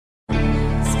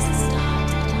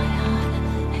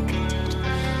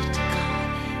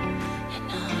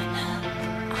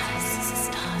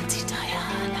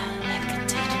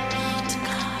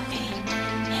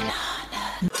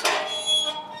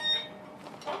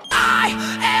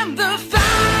am the fire.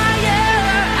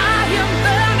 I am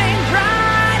burning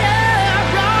brighter,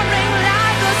 roaring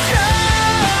like a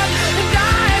storm. And I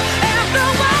am the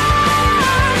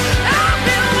one I've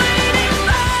been waiting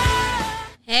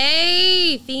for.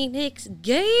 Hey, Phoenix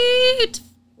Gate.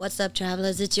 What's up,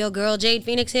 travelers? It's your girl, Jade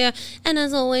Phoenix here. And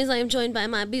as always, I am joined by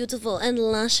my beautiful and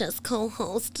luscious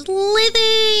co-host,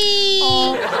 Livy.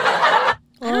 I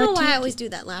don't know why I always do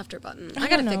that laughter button. I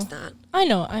gotta fix that. I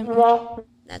know.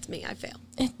 That's me. I fail.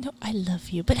 No, I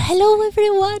love you. But hello,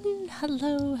 everyone.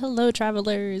 Hello,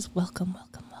 travelers. Welcome.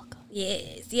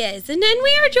 Yes. And then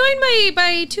we are joined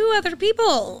by two other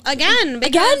people. Again.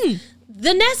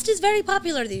 The Nest is very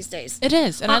popular these days. It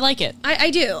is, and I like it. I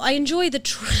do. I enjoy the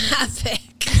traffic.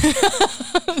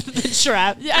 The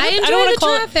traffic. I enjoy the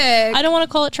traffic. I don't want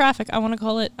to call it traffic. I want to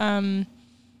call it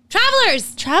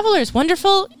Travelers. Travelers.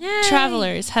 Wonderful Yay.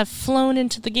 travelers have flown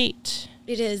into the gate.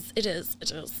 It is.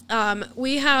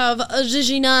 We have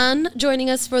Jijinan joining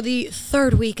us for the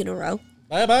third week in a row.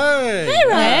 Bye-bye.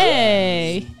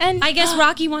 Hey. And I guess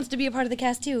Rocky wants to be a part of the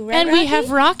cast too, right? and Rocky? we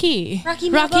have Rocky. Rocky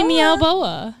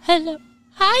Meowboa. Hello.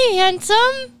 Hi,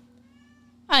 handsome.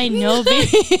 I know,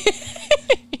 baby.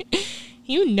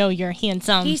 You know you're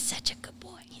handsome. He's such a good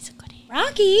boy. He's a goodie.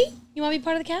 Rocky, you want to be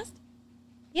part of the cast?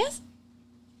 Yes?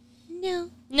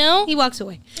 No. He walks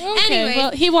away. Okay, Anyway.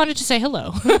 well, he wanted to say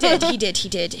hello.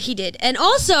 He did. And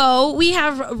also, we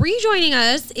have rejoining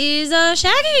us is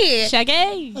Shaggy.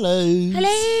 Shaggy.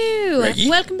 Hello. Reggie?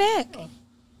 Welcome back.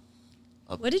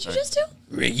 What did you just do?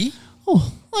 Reggie?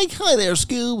 Oh, like, hi there,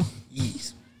 Scoob.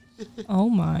 Yes. Oh,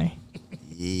 my.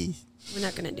 Yes. We're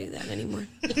not going to do that anymore.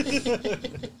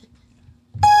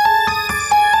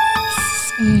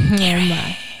 Oh,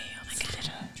 my.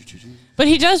 But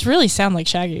he does really sound like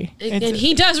Shaggy. And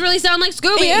he does really sound like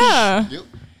Scooby. Yeah. Yep.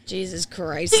 Jesus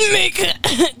Christ. Make a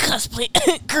cosplay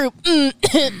group.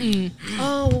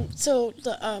 Oh, so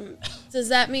does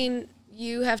that mean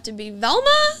you have to be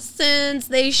Velma since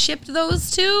they shipped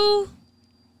those two?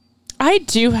 I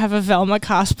do have a Velma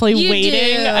cosplay You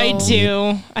waiting. do. I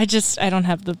do. I don't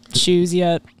have the shoes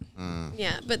yet.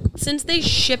 Yeah, but since they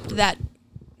shipped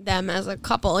them as a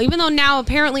couple, even though now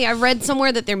apparently I read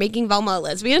somewhere that they're making Velma a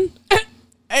lesbian.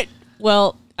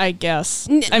 Well, I guess.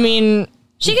 I mean,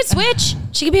 She could switch.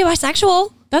 She could be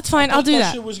bisexual. that's fine. I'll do I that.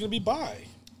 thought she was going to be bi.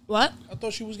 What? I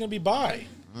thought she was going to be bi.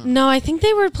 No, I think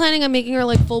they were planning on making her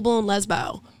like full blown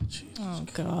lesbo. Oh,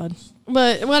 God.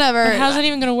 But whatever. But how's it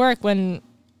even going to work when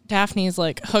Daphne is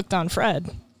like hooked on Fred?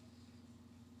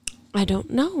 I don't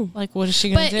know. Like, what is she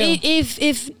going But to do? if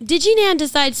Diginan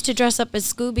decides to dress up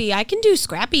as Scooby, I can do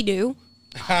Scrappy Doo.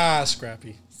 Ha,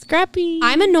 Scrappy. Scrappy.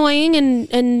 I'm annoying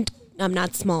and I'm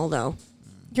not small though.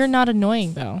 You're not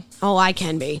annoying, though. Oh, I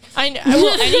can be. I know.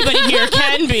 Well, anybody here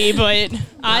can be, but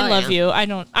I love yeah.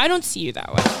 you. I don't see you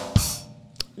that way.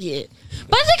 Yeah.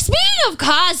 But like speaking of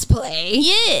cosplay,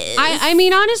 yes. I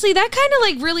mean honestly, that kind of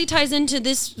like really ties into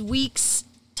this week's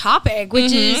topic,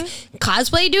 which is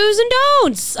cosplay do's and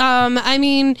don'ts. I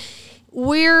mean,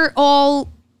 we're all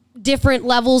different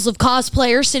levels of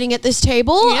cosplayers sitting at this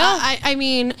table. Yeah. I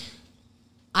mean,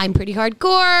 I'm pretty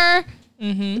hardcore.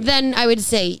 Then I would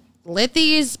say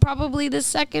Lithy is probably the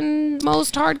second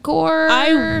most hardcore.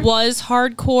 I was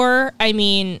hardcore. I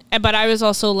mean, but I was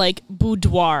also like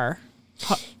boudoir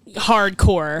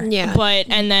hardcore. Yeah. But,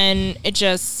 and then it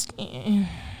just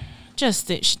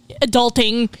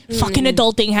adulting, fucking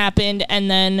adulting happened. And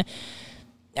then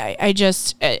I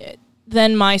just,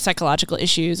 then my psychological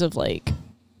issues of like,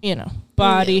 you know,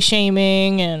 body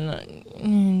shaming and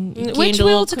which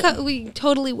we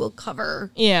totally will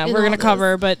cover. Yeah, in we're all going to this.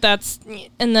 cover, but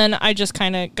and then I just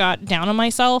kind of got down on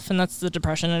myself, and that's the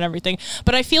depression and everything.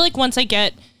 But I feel like once I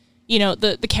get, you know,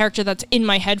 the character that's in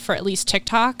my head for at least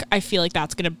TikTok, I feel like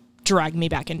that's going to drag me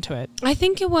back into it. I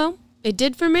think it will. It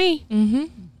did for me. And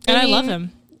I love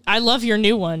him. I love your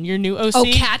new one, your new OC. Oh,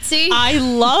 Catsy? I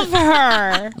love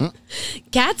her.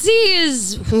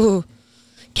 Catsy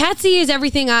is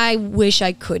everything I wish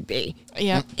I could be.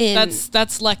 Yeah, In-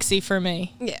 that's Lexi for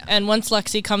me. Yeah. And once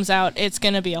Lexi comes out, it's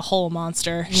going to be a whole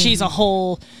monster. She's a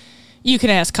whole, you can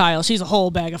ask Kyle, she's a whole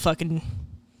bag of fucking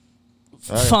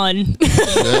fun.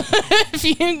 if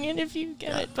you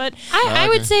get it. But I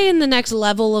would say in the next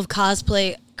level of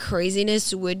cosplay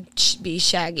craziness would be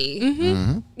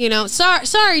Shaggy. You know,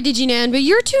 sorry, Diginan, but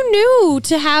you're too new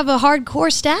to have a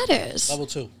hardcore status. Level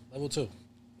 2.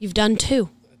 You've done 2.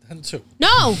 And 2.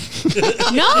 No.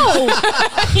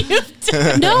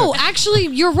 No, actually,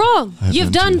 you're wrong.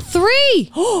 You've done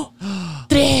 3.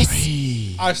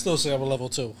 I still say I'm a level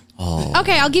 2.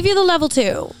 Okay, I'll give you the level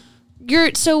 2.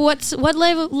 what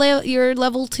level? You're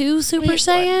level 2 Super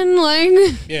Saiyan?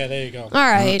 Like, Yeah, there you go. all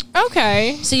right.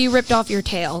 Okay. So you ripped off your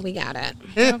tail. We got it.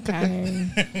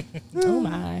 Okay. Oh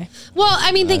my. Well,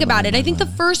 I mean, think about it. I think the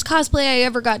first cosplay I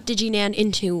ever got Diginan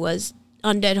into was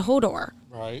Undead Hodor.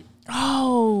 Right.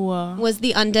 Oh. Was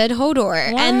the Undead Hodor,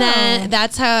 and then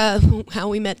that's how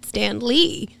we met Stan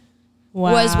Lee.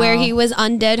 Wow. Was where he was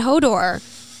Undead Hodor.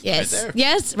 Yes, Right there.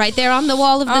 yes, right there on the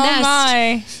wall of the nest.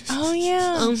 My. Oh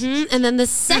yeah. And then the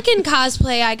second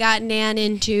cosplay I got Nan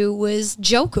into was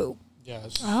Joku.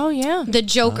 Yes. Oh yeah. The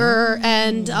Joker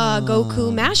and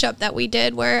Goku mashup that we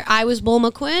did, where I was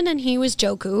Bulma Quinn and he was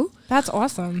Joku. That's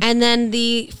awesome. And then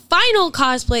the final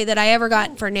cosplay that I ever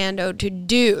got Fernando to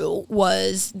do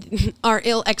was our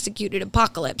ill-executed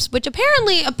Apocalypse, which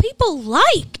apparently people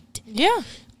liked. Yeah.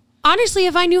 Honestly,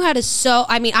 if I knew how to sew,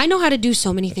 I mean, I know how to do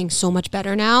so many things so much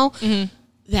better now.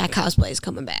 That cosplay is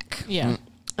coming back. Yeah.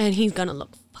 And he's going to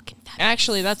look fucking fabulous.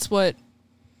 Actually, that's what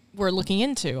we're looking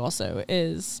into also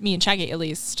is me and Shaggy at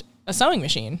least a sewing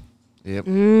machine. Yep.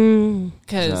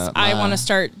 Because I want to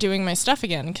start doing my stuff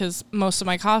again because most of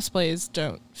my cosplays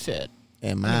don't fit.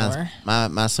 And anymore.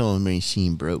 my sewing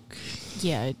machine broke.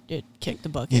 Yeah, it kicked the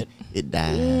bucket. It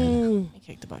died. It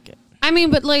kicked the bucket. I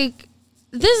mean, but like,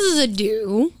 this is a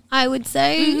do, I would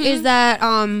say, is that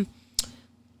a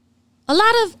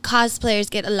lot of cosplayers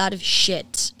get a lot of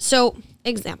shit. So,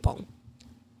 example,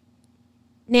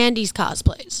 Nandy's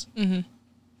cosplays.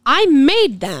 I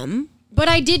made them, but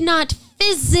I did not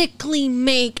physically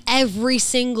make every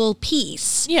single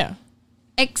piece, Yeah.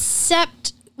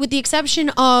 except with the exception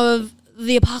of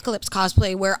the Apocalypse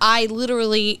cosplay, where I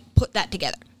literally put that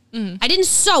together. I didn't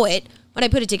sew it, but I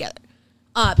put it together.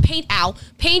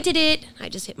 Painted it. I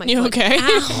just hit my You foot. okay?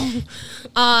 Ow.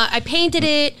 I painted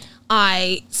it.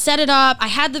 I set it up. I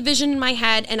had the vision in my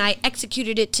head, and I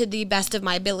executed it to the best of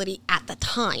my ability at the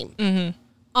time.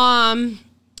 And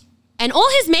all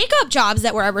his makeup jobs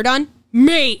that were ever done,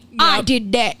 me. I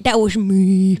did that. That was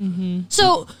me.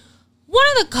 So one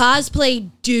of the cosplay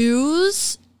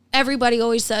do's everybody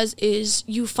always says is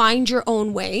you find your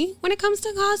own way when it comes to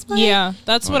cosplay. Yeah,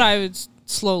 that's what I was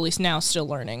slowly now still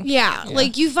learning. Yeah,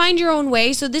 like you find your own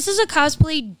way. So this is a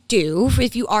cosplay do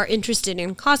if you are interested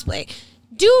in cosplay.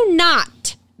 Do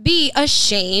not be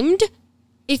ashamed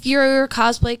if your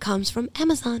cosplay comes from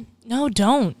Amazon. No,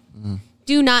 don't.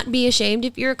 Do not be ashamed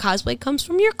if your cosplay comes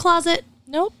from your closet.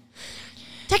 Nope.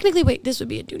 Technically, wait, this would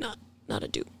be a do not a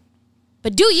do.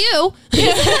 But do you.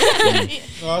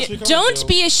 Don't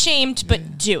be ashamed,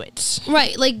 but do it.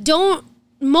 Right, like don't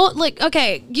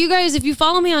okay, you guys, if you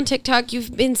follow me on TikTok,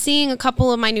 you've been seeing a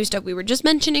couple of my new stuff. We were just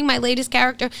mentioning my latest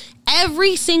character.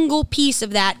 Every single piece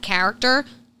of that character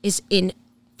is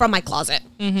from my closet.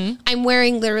 I'm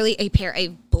wearing literally a pair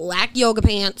of black yoga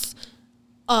pants,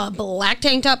 a black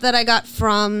tank top that I got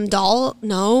from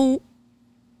No,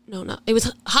 it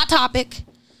was Hot Topic.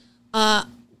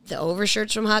 The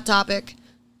overshirts from Hot Topic.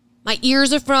 My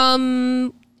ears are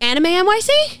from Anime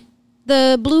NYC.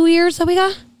 The blue ears that we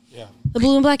got. Yeah. The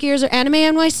blue and black ears are Anime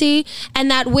NYC,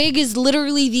 and that wig is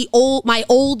literally my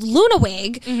old Luna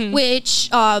wig, which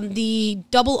the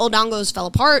double Odongos fell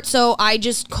apart, so I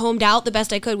just combed out the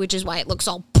best I could, which is why it looks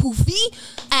all poofy.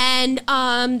 And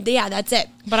yeah, that's it.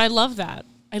 But I love that.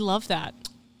 I love that.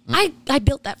 I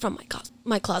built that from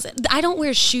my closet. I don't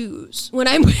wear shoes when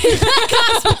I'm wearing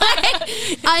that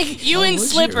cosplay. You in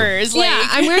slippers. Yeah,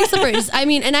 I'm wearing slippers. I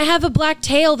mean, and I have a black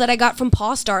tail that I got from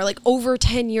Paw Star like over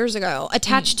 10 years ago,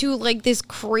 attached to like this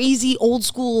crazy old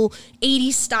school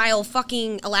 80s style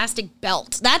fucking elastic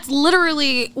belt. That's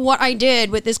literally what I did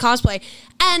with this cosplay.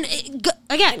 And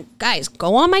again, guys,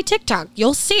 go on my TikTok.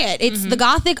 You'll see it. It's the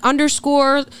gothic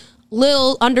 _Lil_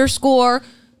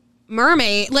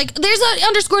 mermaid. Like there's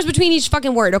underscores between each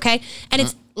fucking word, okay? And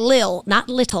it's Lil, not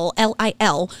little,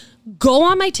 Lil. Go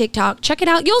on my TikTok, check it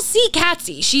out. You'll see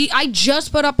Catsy. I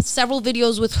just put up several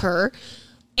videos with her.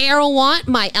 Erewhon,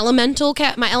 my Element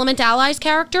Allies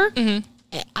character.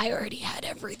 I already had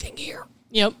everything here.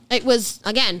 Yep. It was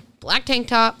again black tank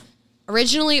top.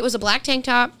 Originally, it was a black tank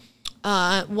top.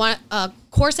 A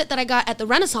corset that I got at the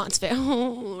Renaissance Fair.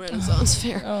 Oh, Renaissance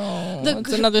Fair. Oh,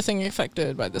 that's another thing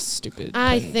affected by this stupid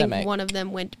I pandemic. think one of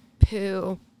them went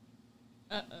poo.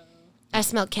 I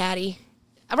smell catty.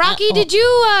 Rocky, did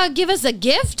you give us a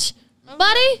gift,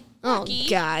 buddy? Rocky. Oh,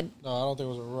 God. No, I don't think it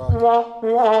was a rock.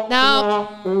 No.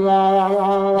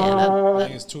 I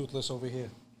think it's toothless over here.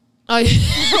 Oh,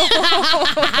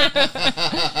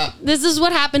 this is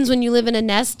what happens when you live in a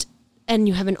nest and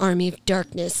you have an army of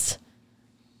darkness.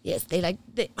 Yes,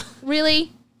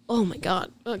 really? Oh my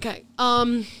God. Okay.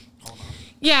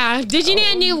 Yeah,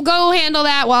 Diginan, you go handle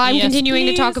that while I'm continuing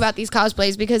to talk please. about these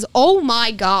cosplays because, oh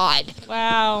my god.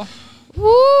 Wow.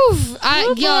 Woo!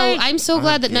 I'm so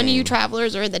glad that none of you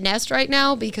travelers are in the nest right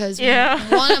now because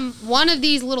one of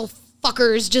these little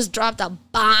fuckers just dropped a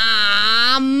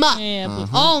bomb. Yeah.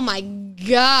 Oh my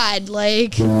god!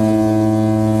 Like, woo!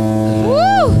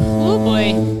 Oh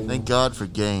boy. Thank God for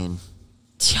Gain.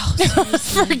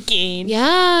 For Gain.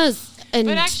 Yes, and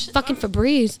But actually- fucking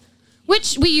Febreze,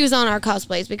 which we use on our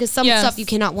cosplays because some stuff you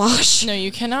cannot wash. No,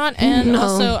 you cannot. And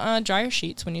also dryer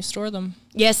sheets when you store them.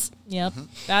 Yes. Yep.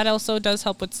 That also does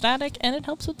help with static and it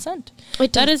helps with scent.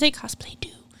 It That does. is a cosplay do.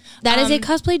 That is a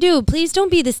cosplay dude. Please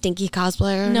don't be the stinky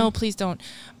cosplayer. No, please don't.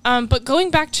 But going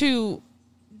back to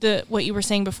what you were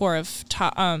saying before of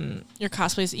your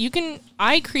cosplays,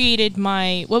 I created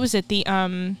my, what was it? The,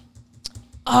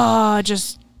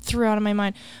 just threw out of my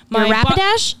mind. Your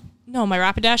Rapidash? No, my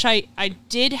Rapidash. I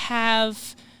did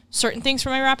have certain things for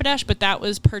my Rapidash, but that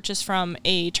was purchased from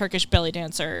a Turkish belly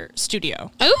dancer studio.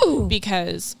 Ooh.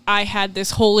 Because I had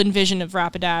this whole envision of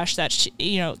Rapidash that,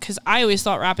 because I always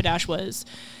thought Rapidash was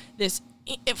this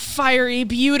fiery,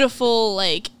 beautiful,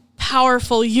 like,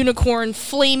 powerful unicorn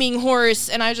flaming horse.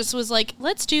 And I just was like,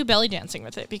 let's do belly dancing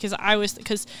with it because I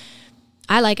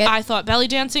like it. I thought belly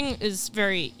dancing is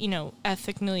very,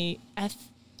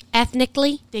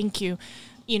 ethnically. Thank you.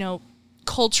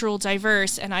 Cultural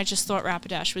diverse, and I just thought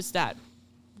Rapidash was that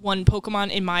one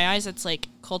Pokemon in my eyes that's like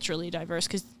culturally diverse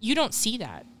because you don't see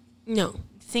that. No.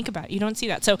 Think about it. You don't see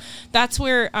that. So that's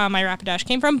where my Rapidash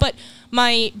came from. But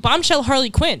my Bombshell Harley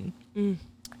Quinn,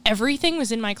 everything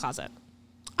was in my closet.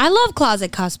 I love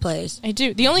closet cosplays. I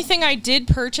do. The only thing I did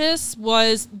purchase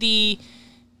was the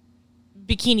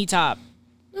bikini top.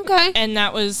 Okay. And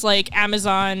that was like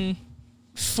Amazon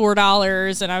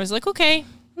 $4. And I was like, okay.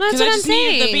 That's what I'm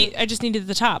saying. I just needed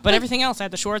the top. But everything else, I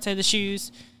had the shorts, I had the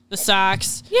shoes, the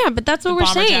socks. Yeah, but that's what we're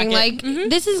saying. Jacket. Like,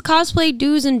 this is cosplay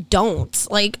do's and don'ts.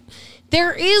 Like,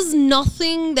 there is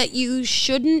nothing that you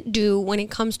shouldn't do when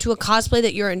it comes to a cosplay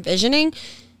that you're envisioning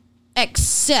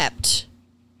except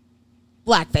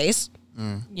blackface.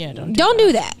 Yeah, Don't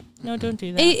do that. No, don't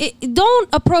do that. Don't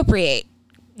appropriate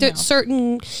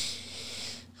certain...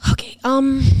 Okay,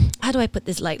 how do I put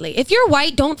this lightly? If you're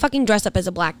white, don't fucking dress up as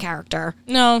a black character.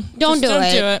 No, Don't do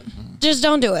it. Just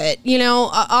don't do it.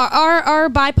 Our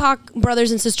BIPOC brothers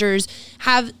and sisters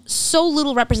have so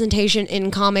little representation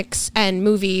in comics and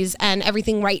movies and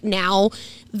everything right now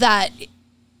that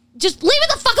just leave it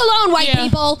the fuck alone, white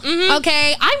people.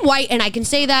 Okay, I'm white and I can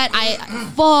say that.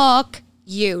 Fuck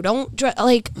you. Don't dress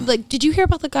like. Did you hear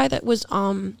about the guy that was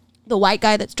the white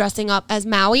guy that's dressing up as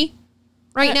Maui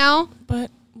right now? But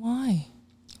why?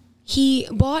 He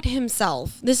bought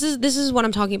himself. This is what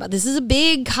I'm talking about. This is a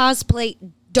big cosplay.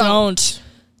 Don't.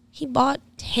 He bought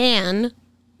tan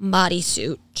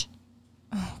bodysuit.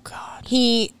 Oh God.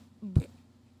 He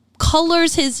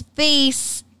colors his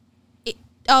face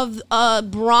of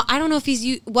bronze. I don't know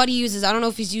if what he uses. I don't know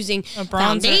if he's using A bronzer.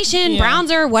 foundation,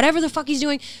 bronzer, whatever the fuck he's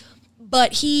doing.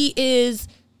 But he is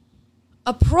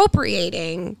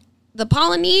appropriating the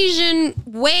Polynesian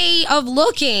way of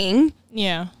looking.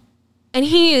 Yeah. And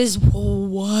he is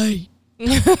white.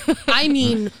 I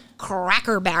mean,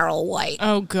 Cracker Barrel white.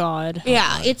 Oh God.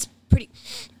 Yeah, it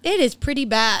is pretty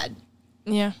bad.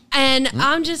 Yeah. And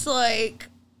I'm just like,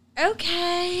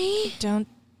 okay. Don't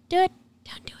do it.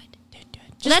 Don't do it. Don't do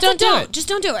it. Just don't do it. Just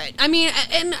don't do it. I mean,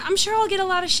 and I'm sure I'll get a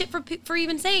lot of shit for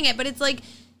even saying it, but it's like,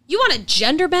 you want to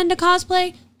gender bend a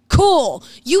cosplay? Cool.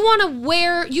 You want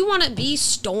to be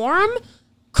Storm?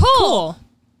 Cool.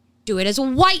 Do it as a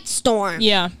white Storm.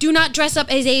 Yeah. Do not dress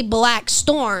up as a black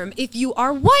Storm if you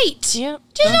are white. Yeah.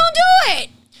 Just don't do it.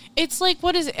 It's like,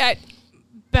 what is it?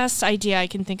 Best idea I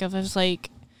can think of is like,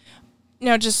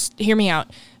 no, just hear me out.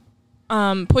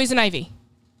 Poison Ivy.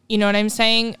 You know what I'm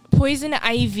saying? Poison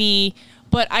Ivy,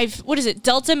 but what is it?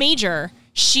 Delta Major.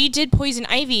 She did Poison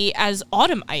Ivy as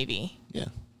Autumn Ivy. Yeah.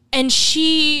 And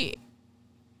check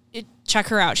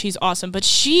her out. She's awesome, but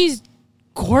she's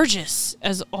gorgeous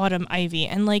as Autumn Ivy.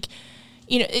 And like,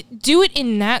 do it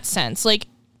in that sense. Like,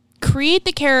 create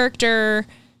the character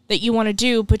that you want to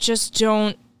do, but just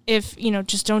don't,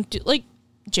 just don't do, like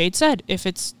Jade said, if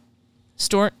it's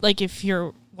Storm, like if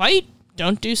you're white,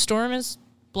 don't do Storm as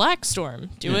Black Storm.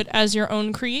 Do it as your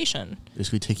own creation.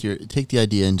 Basically take the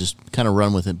idea and just kind of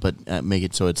run with it, but make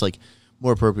it so it's like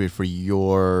more appropriate for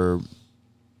your...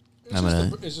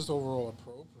 It's just overall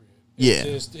appropriate.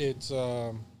 It's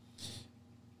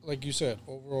like you said,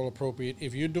 overall appropriate.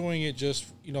 If you're doing it just,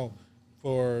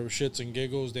 for shits and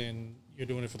giggles, then you're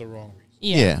doing it for the wrong reason.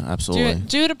 Yeah, absolutely.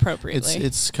 Do it appropriately.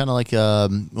 It's kind of like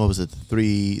what was it?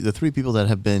 The three people that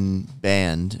have been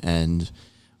banned, and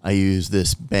I use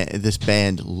this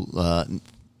band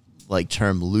like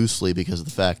term loosely because of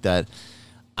the fact that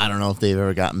I don't know if they've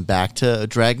ever gotten back to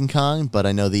Dragon Con, but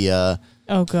I know the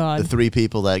oh god, the 3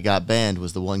 people that got banned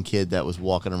was the one kid that was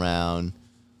walking around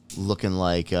looking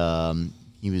like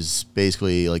he was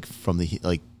basically like from the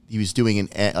like. He was doing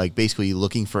basically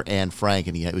looking for Anne Frank,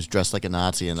 and he was dressed like a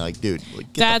Nazi. And like, dude,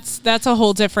 like, that's a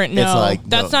whole different no. Like,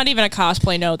 that's not even a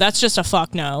cosplay. No, that's just a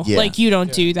fuck no. Yeah. Like you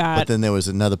don't do that. But then there was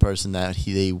another person that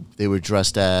they were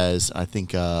dressed as I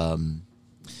think I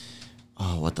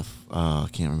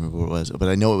can't remember what it was, but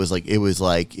I know it was like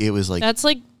that's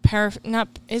like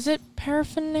is it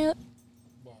paraphernalia?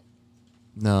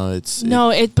 No, it's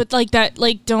but like that,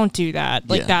 like don't do that.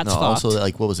 Like that's fucked. Also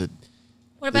like what was it?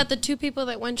 What about the 2 people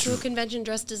that went to a convention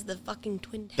dressed as the fucking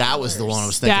Twin Towers? That was the one I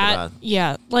was thinking about.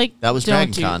 Yeah, like that was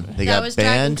Dragon Con. They got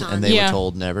banned and they were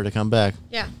told never to come back.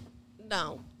 Yeah,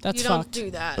 no, that's you fucked. don't do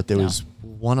that. But there was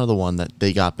one other one that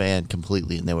they got banned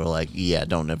completely, and they were like, "Yeah,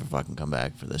 don't ever fucking come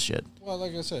back for this shit." Well,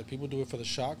 like I said, people do it for the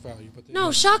shock value, but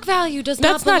shock value does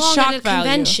not belong at a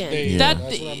convention. That's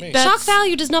what I mean. Shock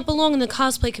value does not belong in the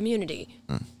cosplay community.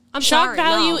 I'm shock sorry,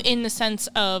 value in the sense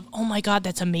of, oh my god,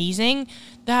 that's amazing.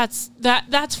 That's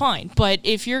fine. But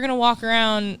if you're gonna walk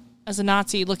around as a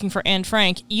Nazi looking for Anne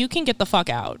Frank, you can get the fuck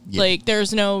out. Yeah. Like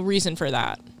there's no reason for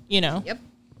that. You know. Yep.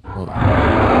 So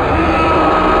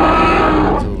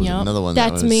another one.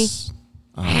 That's me.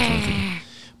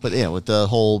 But yeah, with the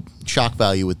whole shock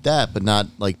value with that, but not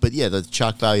like, but yeah, the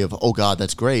shock value of oh god,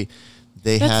 that's great.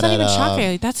 That's not even shock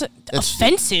value. That's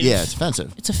offensive. Yeah, it's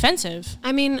offensive. It's offensive.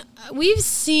 I mean, we've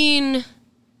seen.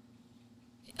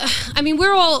 I mean,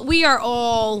 we are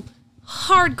all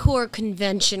hardcore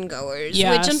convention goers,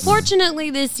 which unfortunately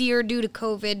this year due to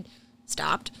COVID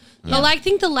stopped. Yeah. But I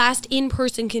think the last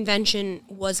in-person convention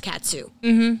was Katsu.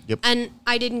 Mm-hmm. Yep. And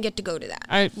I didn't get to go to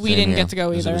that. We didn't get to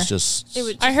go either. It was just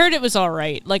I heard it was all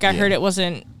right. Like I heard it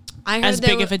wasn't as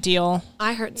big of a deal.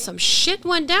 I heard some shit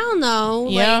went down though.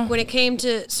 Yeah. Like when it came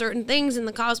to certain things in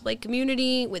the cosplay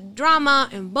community with drama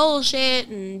and bullshit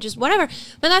and just whatever.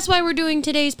 But that's why we're doing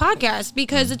today's podcast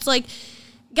because it's like,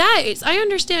 guys, I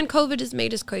understand COVID has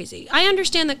made us crazy. I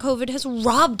understand that COVID has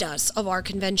robbed us of our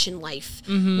convention life.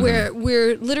 Mm-hmm. Where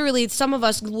we're literally, some of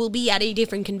us will be at a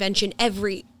different convention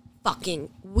every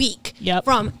fucking week. Yep.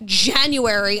 From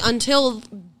January until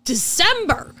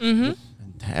December. Mm-hmm.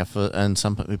 And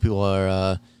some people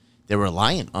are they're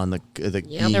reliant on the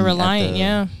they're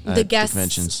reliant the guests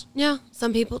conventions. Yeah,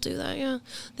 some people do that.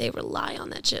 They rely on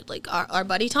that shit. Like our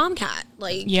buddy Tomcat,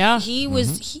 like he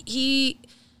was he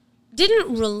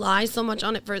didn't rely so much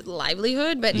on it for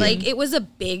livelihood, but like it was a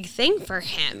big thing for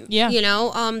him. Yeah, you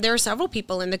know, there are several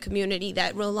people in the community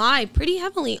that rely pretty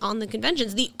heavily on the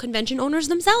conventions, the convention owners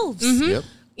themselves. Mm-hmm. Yep.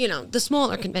 You know, the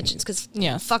smaller conventions, because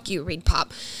fuck you, Reed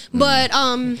Pop. But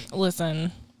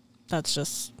listen, that's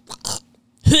just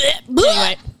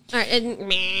anyway. All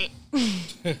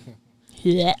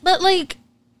right, but like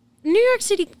New York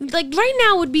City, like right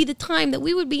now would be the time that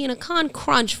we would be in a con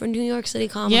crunch for New York City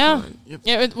Comic Con.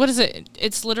 Yeah. What is it?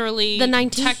 It's literally the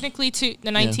 19th. Technically, the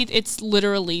 19th. Yeah. It's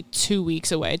literally 2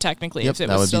 weeks away. Technically, if it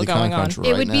was still going on,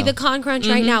 it would be the con crunch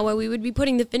right now, where we would be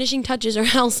putting the finishing touches, or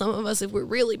hell, some of us, if we're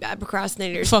really bad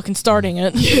procrastinators, fucking starting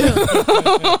it,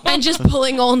 and just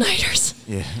pulling all nighters.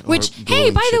 Yeah. Which, hey,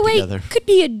 by the way, could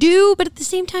be a do, but at the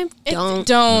same time, don't.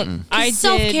 Mm-mm.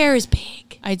 Self-care is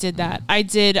big. I did that. I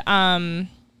did.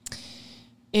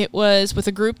 It was with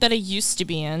a group that I used to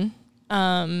be in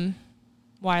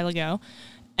while ago,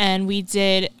 and we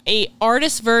did a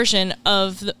artist version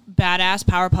of the Badass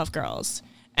Powerpuff Girls,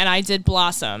 and I did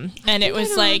Blossom, and it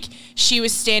was like she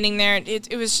was standing there, and it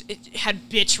had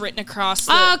bitch written across.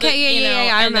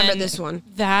 I remember this one.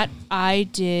 That I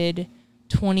did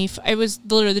 20. It was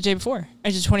literally the day before. I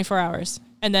did 24 hours,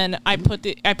 and then I put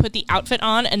the outfit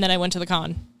on, and then I went to the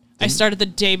con. I started the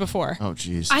day before. Oh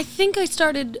jeez. I think I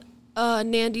started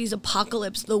Nandy's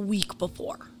Apocalypse the week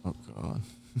before. Oh god.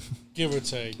 Give or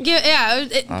take. Yeah,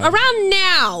 around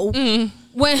now.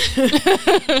 When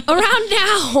around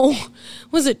now,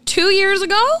 was it 2 years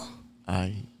ago?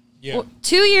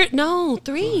 2 years? No,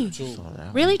 3. 2.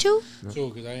 Really, 2? 2,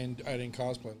 because I didn't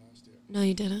cosplay last year. No,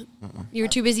 you didn't. You were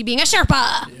too busy being a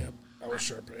Sherpa. Yep, I was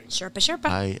Sherping.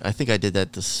 Sherpa. I think I did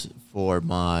that for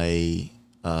my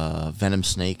Venom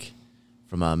Snake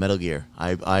from Metal Gear.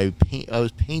 I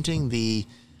was painting the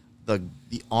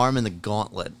arm and the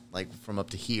gauntlet like from up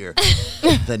to here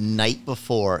the night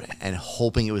before, and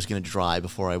hoping it was going to dry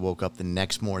before I woke up the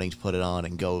next morning to put it on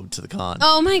and go to the con.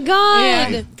 Oh my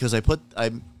god! Because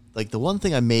the one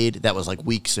thing I made that was like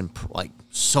weeks and like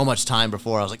so much time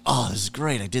before, I was like, oh, this is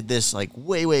great. I did this like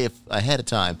way ahead of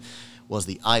time, was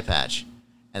the eye patch.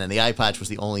 And then the eye patch was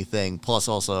the only thing. Plus,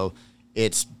 also,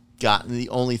 it's gotten the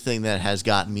only thing that has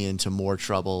gotten me into more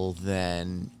trouble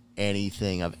than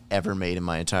anything I've ever made in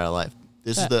my entire life.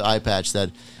 This is the eye patch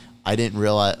that I didn't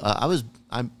realize.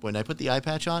 When I put the eye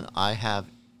patch on, I have.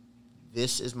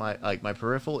 This is my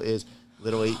peripheral is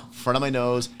literally front of my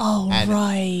nose. Oh, and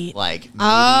right. Like maybe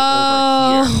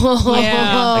over here.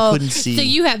 Yeah. I couldn't see. So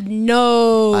you have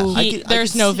no.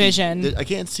 There's no vision. I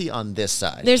can't see on this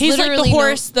side. He's like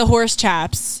the horse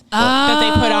chaps that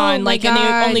they put on, like, and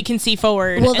they only can see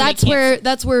forward. Well, that's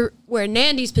where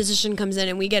Nandy's position comes in,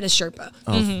 and we get a Sherpa.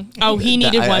 Oh, he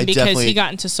needed one because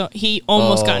he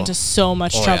almost got into so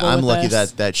much trouble. I'm with lucky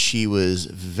this. that she was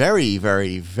very,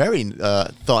 very, very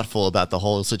thoughtful about the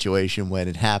whole situation when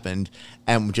it happened,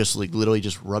 and just like literally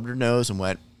just rubbed her nose and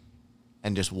went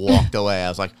and just walked away. I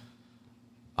was like,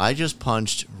 I just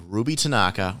punched Ruby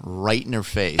Tanaka right in her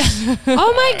face.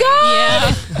 Oh my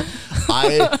god!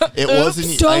 Yeah. It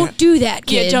wasn't. Don't do that,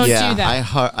 kid. Yeah, don't do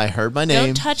that. I heard my name.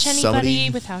 Don't touch anybody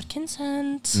without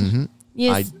consent. Mm-hmm.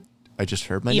 Yes. I just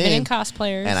heard my name. name. Even in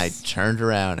cosplayers. And I turned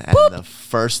around, and the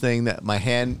first thing that my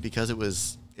hand, because it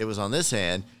was on this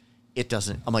hand, it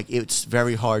doesn't. I'm like, it's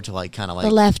very hard to like kind of like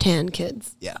the left hand,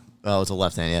 kids. Yeah. Oh, it's a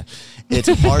left hand. Yeah. It's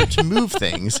hard to move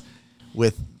things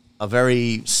with a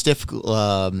very stiff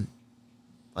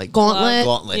like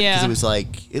gauntlet. Yeah. Because it was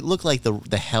like it looked like the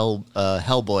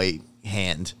Hellboy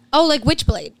hand. Oh, like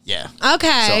Witchblade. Yeah.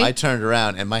 Okay. So I turned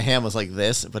around and my hand was like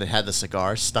this, but it had the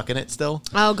cigar stuck in it still.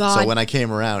 Oh god. So when I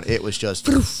came around, it was just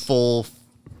full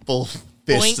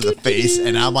fist to the face,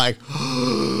 and I'm like,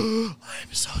 I'm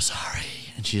so sorry.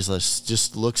 And she's like,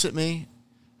 just looks at me.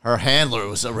 Her handler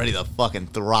was ready to fucking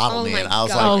throttle me, and I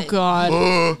was like, oh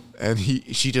god. And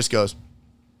she just goes,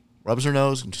 rubs her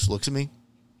nose and just looks at me,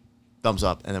 thumbs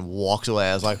up, and then walks away.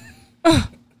 I was like, yeah,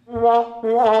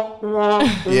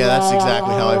 that's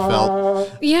exactly how I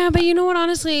felt. Yeah, but you know what?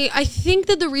 Honestly, I think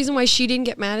that the reason why she didn't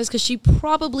get mad is because she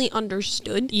probably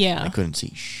understood. Yeah. I couldn't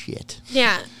see shit.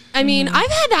 Yeah. I mean,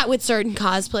 I've had that with certain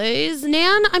cosplays.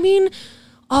 Nan, I mean,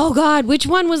 oh god, which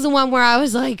one was the one where I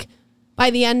was like, by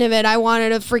the end of it, I wanted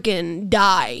to freaking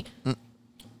die? Oh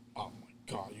my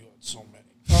god, you had so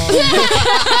many.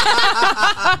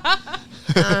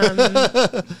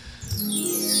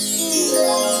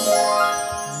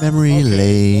 Memory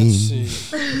lane. Let's see.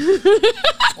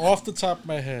 Off the top of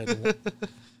my head,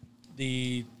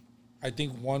 I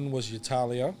think one was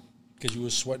Talia, because you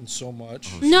were sweating so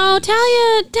much. No,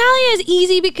 Talia is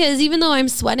easy because even though I'm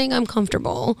sweating, I'm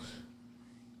comfortable.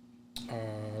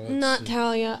 Not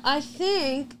Talia. I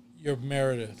think You're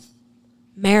Meredith.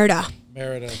 Merida.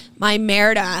 My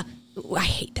Merida. Ooh, I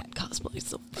hate that cosplay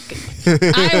so fucking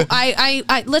much.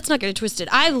 I let's not get it twisted.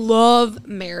 I love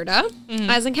Merida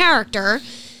as a character.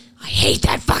 I hate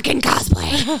that fucking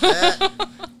cosplay.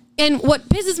 And what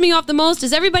pisses me off the most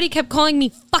is everybody kept calling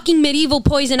me fucking medieval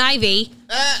Poison Ivy.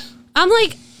 I'm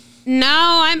like,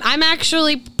 no, I'm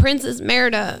actually Princess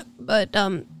Merida. But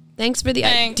thanks for the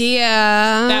idea.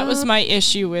 That was my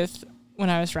issue with when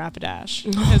I was Rapidash.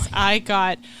 Because I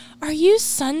got, are you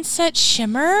Sunset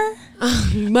Shimmer?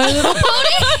 My Little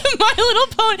Pony? My Little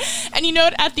Pony. And you know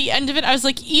what? At the end of it, I was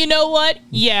like, you know what?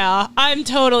 Yeah, I'm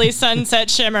totally Sunset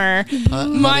Shimmer.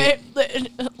 My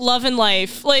love and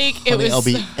life. Like, it was. I'll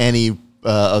be any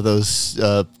of those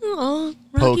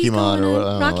Pokemon or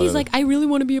whatever. Rocky's like, I really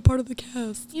want to be a part of the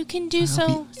cast. You can do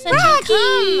so.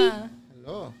 Rocky!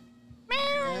 Hello.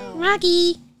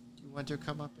 Rocky. Do you want to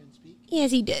come up and speak?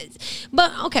 Yes, he does.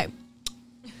 But, okay.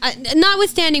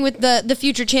 Notwithstanding with the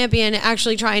future champion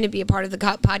actually trying to be a part of the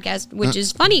podcast, which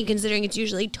is funny considering it's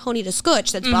usually Tony the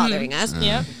Scutch that's bothering us.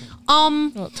 Yep.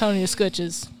 Well, Tony the Scutch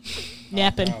is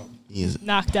napping. He's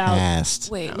knocked out.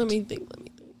 Passed. Wait, let me think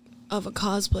of a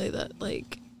cosplay that,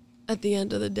 like, at the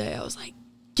end of the day, I was like,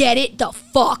 get it the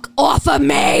fuck off of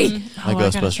me! My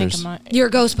Ghostbusters. Your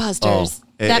Ghostbusters. Oh,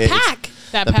 that pack.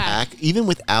 That the pack. Even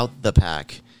without the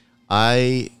pack,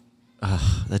 that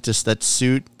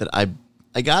suit that I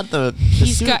got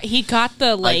he got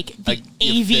the the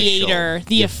aviator,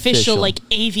 the official like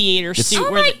aviator suit.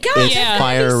 Oh my god, it's that's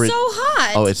fire so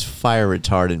hot. Oh, it's fire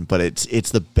retardant, but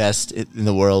it's the best in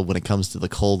the world when it comes to the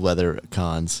cold weather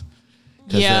cons.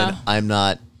 Yeah, then I'm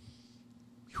not.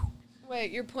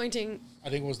 Wait, you're pointing. I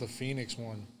think it was the Phoenix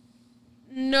one.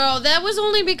 No, that was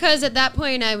only because at that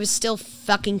point I was still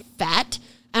fucking fat.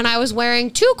 And I was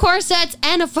wearing 2 corsets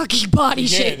and a fucking body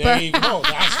shaper. There you go.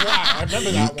 That's right. I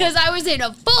remember that one. Because I was in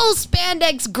a full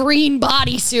spandex green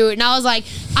bodysuit. And I was like,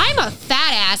 I'm a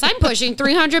fat ass. I'm pushing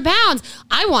 300 pounds.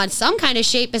 I want some kind of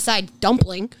shape besides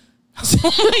dumpling.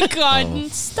 Oh my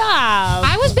god, stop.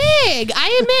 I was big.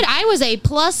 I admit I was a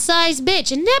plus size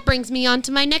bitch, and that brings me on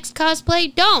to my next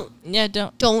cosplay. Don't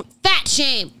fat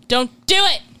shame. Don't do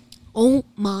it. Oh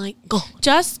my God.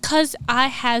 Just because I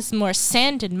has more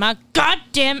sand in my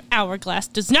goddamn hourglass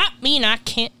does not mean I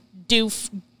can't do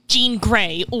Jean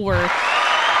Grey or what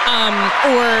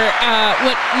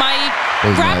my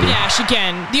Rapidash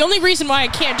again. The only reason why I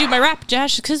can't do my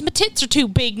Rapidash is because my tits are too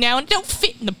big now and don't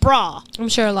fit in the bra. I'm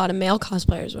sure a lot of male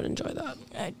cosplayers would enjoy that.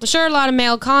 I'm sure a lot of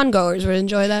male con goers would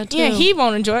enjoy that too. Yeah, he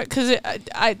won't enjoy it because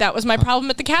that was my problem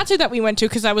at the Katsu that we went to,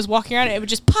 because I was walking around and it would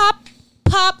just pop,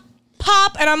 pop,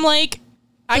 pop, and I'm like,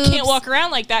 I can't walk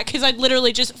around like that because I'd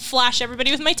literally just flash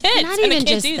everybody with my tits. Not even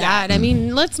just that. I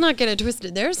mean, let's not get it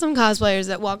twisted. There are some cosplayers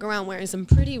that walk around wearing some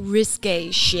pretty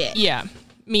risque shit. Yeah,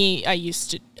 I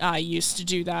used to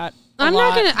do that. I'm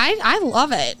not gonna. I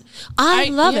love it. I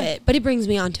love it, but it brings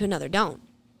me on to another. Don't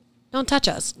touch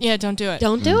us. Yeah, don't do it.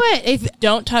 Don't do it.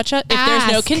 Don't touch it. If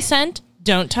there's no consent,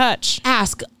 don't touch.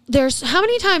 Ask. There's how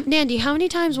many times, Nandy? How many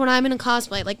times when I'm in a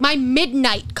cosplay, like my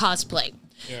midnight cosplay.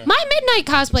 Yeah. My midnight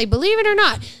cosplay, believe it or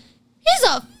not, is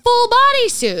a full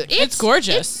bodysuit. It's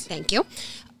gorgeous. Thank you.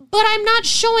 But I'm not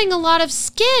showing a lot of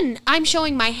skin. I'm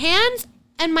showing my hands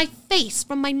and my face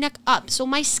from my neck up. So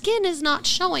my skin is not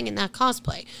showing in that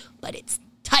cosplay, but it's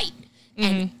tight. Mm-hmm.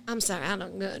 And I'm sorry, I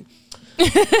look good.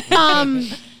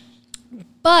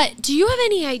 But do you have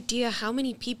any idea how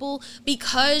many people,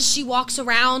 because she walks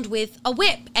around with a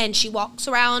whip and she walks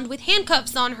around with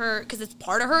handcuffs on her because it's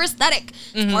part of her aesthetic,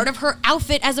 it's part of her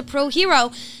outfit as a pro hero,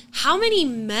 how many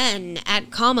men at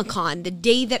Comic-Con the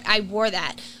day that I wore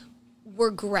that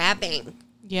were grabbing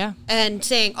and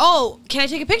saying, oh, can I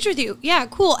take a picture with you? Yeah,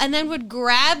 cool. And then would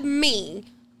grab me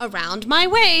around my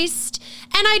waist,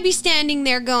 and I'd be standing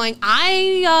there going,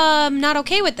 I'm not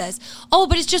okay with this. Oh,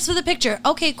 but it's just for the picture.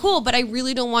 Okay, cool, but I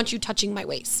really don't want you touching my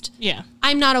waist. Yeah.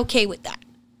 I'm not okay with that.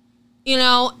 You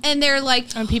know, and they're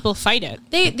like... And people fight it.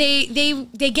 They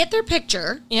get their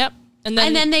picture. Yep. And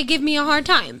then they give me a hard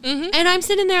time. Mm-hmm. And I'm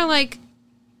sitting there like,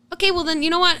 okay, well then,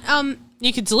 you know what?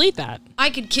 You could delete that.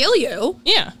 I could kill you.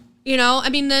 Yeah. You know, I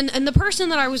mean, then, and the person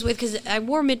that I was with, because I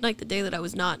wore midnight the day that I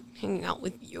was not hanging out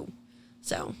with you.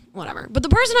 So, whatever. But the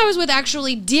person I was with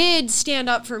actually did stand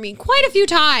up for me quite a few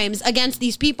times against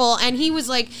these people. And he was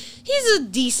like, he's a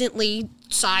decently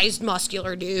sized,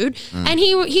 muscular dude. And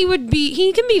he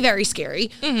can be very scary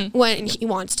when he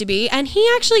wants to be. And he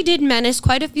actually did menace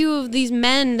quite a few of these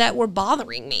men that were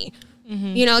bothering me.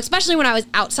 You know, especially when I was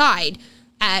outside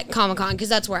at Comic-Con, because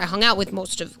that's where I hung out with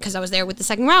because I was there with the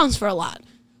second rounds for a lot.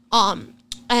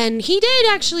 And he did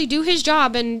actually do his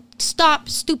job and stop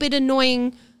stupid,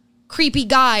 annoying, creepy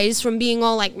guys from being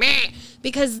all like, meh,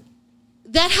 because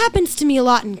that happens to me a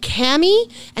lot in Cammy,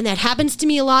 and that happens to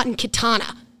me a lot in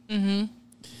Kitana.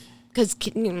 Because,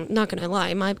 you know, not gonna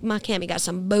lie, my Cammy got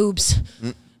some boobs.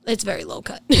 It's very low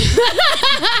cut.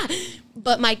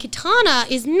 But my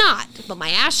Kitana is not, but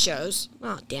my ass shows.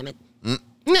 Oh, damn it.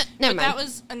 Never mind. That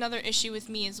was another issue with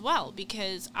me as well,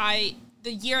 because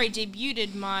the year I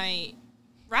debuted my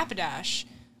Rapidash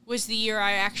was the year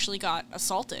I actually got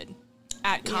assaulted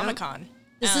at Comic-Con.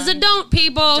 This is a don't,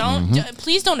 people.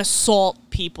 Please don't assault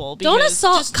people. Don't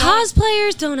assault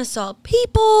cosplayers. Don't assault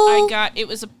people. It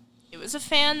was a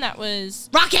fan that was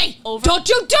Rocky. Don't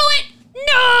you do it? No.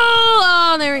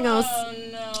 Oh, there he goes. Oh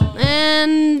no.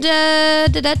 And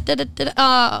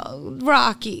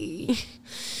Rocky.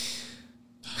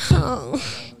 Oh,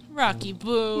 Rocky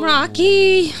boo.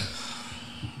 Rocky.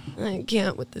 I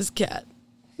can't with this cat.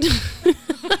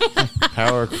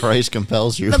 Power of Christ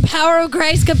compels you. The power of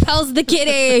Christ compels the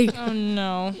kitty. Oh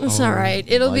no. It's all right.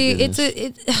 It'll be. Goodness.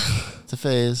 It's a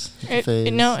phase. It's a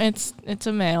phase. No, it's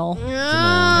a male.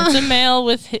 It's a male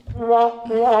with. That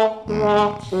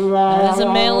is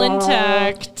a male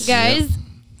intact. Guys,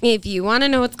 if you want to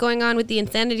know what's going on with the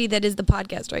insanity that is the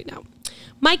podcast right now,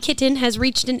 my kitten has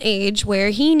reached an age where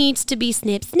he needs to be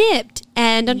snipped,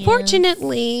 and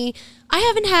unfortunately. I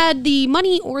haven't had the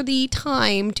money or the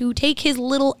time to take his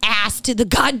little ass to the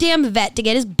goddamn vet to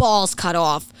get his balls cut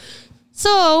off.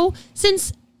 So,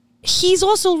 since he's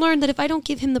also learned that if I don't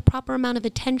give him the proper amount of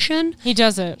attention... He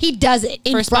does it. He does it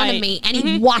in front of me, and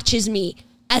he watches me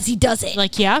as he does it.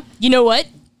 Like, yeah, you know what?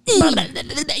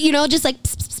 You know, just like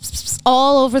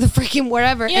all over the freaking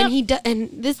wherever. Yep. And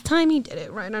this time he did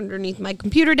it right underneath my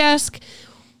computer desk.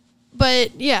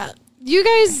 But, yeah... You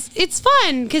guys, it's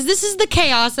fun because this is the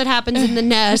chaos that happens in the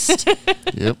nest.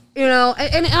 Yep. You know,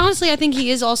 and honestly, I think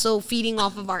he is also feeding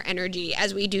off of our energy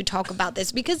as we do talk about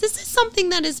this, because this is something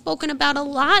that is spoken about a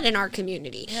lot in our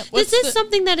community. Yeah, this is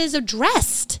something that is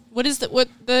addressed. What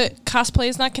the cosplay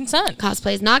is not consent?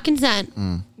 Cosplay is not consent.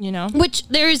 You know? Which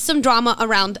there is some drama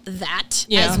around that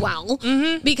as well.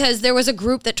 Because there was a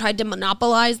group that tried to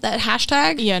monopolize that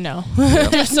hashtag. Yeah, no.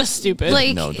 That's so stupid.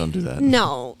 Like, no, don't do that.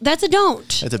 No, that's a don't.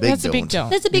 That's a big don't.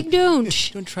 That's a big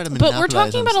don't. Don't try to monopolize. But we're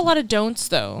talking about a lot of don'ts,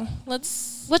 though.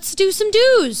 Let's do some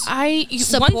do's.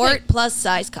 Support plus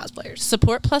size cosplayers.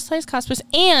 Support plus size cosplayers.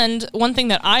 And one thing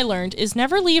that I learned is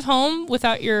never leave home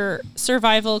without your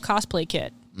survival cosplay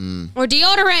kit. Or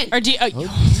deodorant.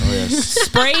 Yes.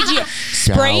 Spray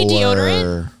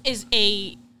deodorant is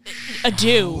a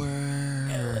do.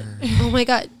 Oh my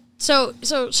god. So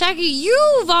Shaggy,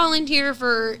 you volunteer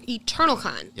for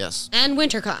EternalCon. Yes. And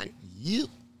WinterCon. Yep.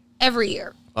 Every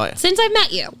year. Oh yeah. Since I've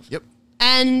met you. Yep.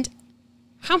 And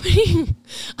how many?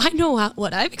 I know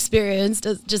what I've experienced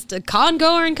as just a con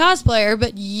goer and cosplayer,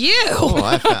 but you. Oh,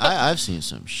 I've seen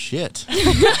some shit.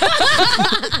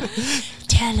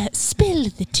 Spill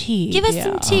the tea. Give us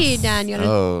some tea, Daniel.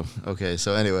 Oh, okay.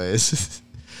 So, anyways,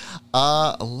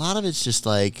 a lot of it's just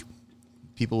like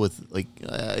people with like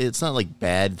it's not like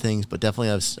bad things, but definitely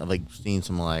I've like seen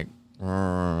some like I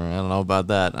don't know about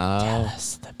that. Tell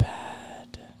us the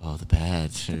bad. Oh, the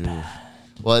bad.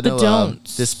 Well, I the know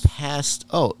don'ts. This is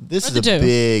a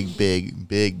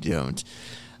big don't.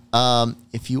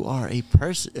 If you are a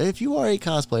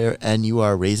cosplayer and you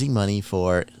are raising money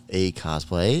for a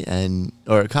cosplay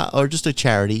or just a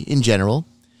charity in general,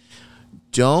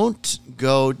 don't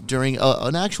go during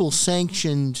an actual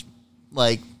sanctioned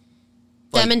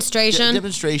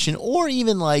demonstration or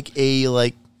even like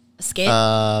a skit.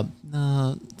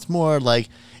 No, it's more like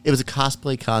it was a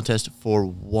cosplay contest for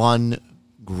one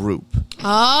group.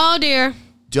 Oh dear!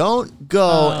 Don't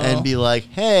go and be like,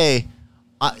 "Hey,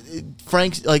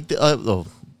 Frank's like,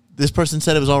 this person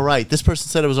said it was all right. This person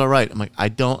said it was all right." I'm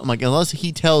like, unless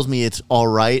he tells me it's all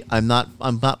right, I'm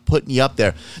not putting you up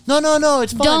there. No,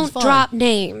 it's fine. Don't it's fine. drop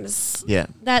names. Yeah,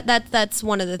 that's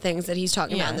one of the things that he's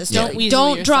talking about in this.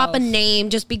 Don't drop a name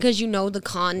just because you know the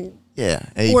con. Yeah,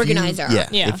 organizer.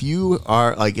 Yeah. If you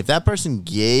are like, if that person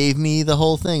gave me the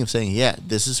whole thing of saying, yeah,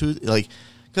 this is who, like,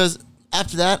 because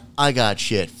after that, I got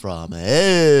shit from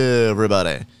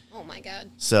everybody. Oh my god.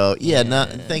 So yeah,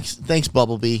 thanks,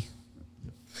 Bumblebee.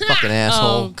 Fucking asshole.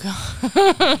 Oh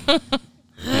god.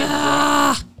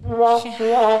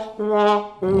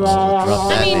 Drop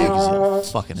that name, 'cause you're a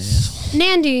fucking asshole.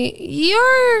 Nandy,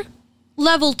 you're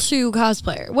level 2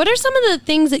 cosplayer. What are some of the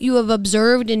things that you have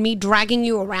observed in me dragging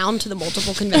you around to the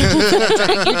multiple conventions that I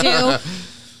drag you to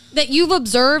that you've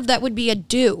observed that would be a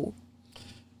do?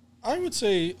 I would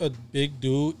say a big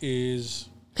do is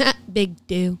big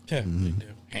do. Yeah, big do.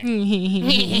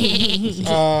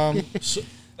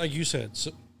 Like you said,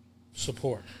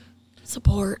 support.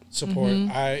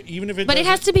 Mm-hmm. Even if it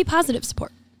has to be positive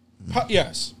support.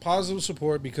 Yes, positive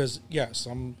support, because yes,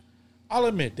 I'll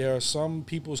admit there are some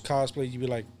people's cosplay you'd be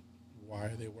like, why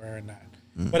are they wearing that?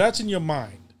 But that's in your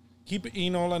mind. Keep it,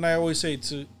 and I always say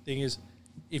the thing is,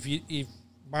 if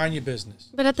mind your business.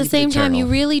 But at the same time, you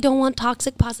really don't want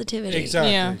toxic positivity.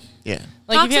 Exactly. Yeah.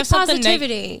 Like toxic if you have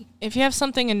positivity. If you have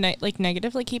something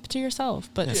negative, like keep it to yourself.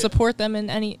 But support them in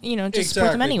any, just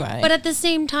support them anyway. But at the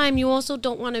same time, you also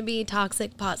don't want to be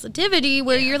toxic positivity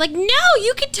where you're like, no,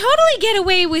 you could totally get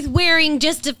away with wearing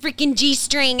just a freaking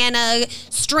G-string and a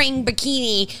string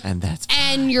bikini. And that's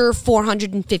and you're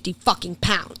 450 fucking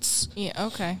pounds. Yeah,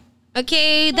 okay.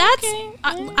 Okay,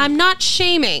 I'm not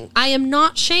shaming. I am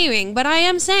not shaming, but I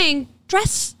am saying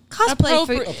dress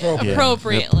cosplay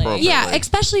appropriately. Yeah,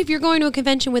 especially if you're going to a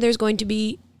convention where there's going to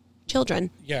be children.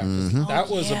 Yeah, that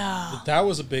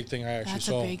was a big thing I actually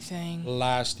saw. That's a big thing.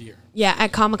 Last year. Yeah,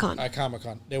 at Comic-Con.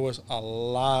 There was a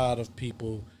lot of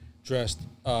people dressed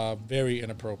very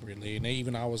inappropriately,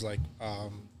 and I was like,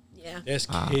 there's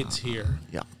kids here.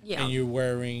 Yeah. And you're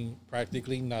wearing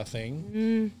practically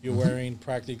nothing. You're wearing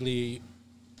practically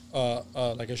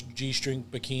like a G-string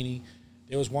bikini.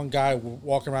 There was one guy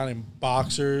walking around in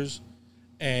boxers,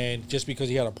 and just because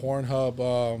he had a Pornhub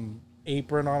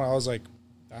apron on, I was like,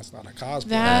 that's not a cosplay.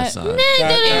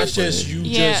 That's just you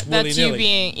just willy-nilly. That's you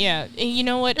being, you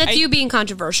know what? That's you being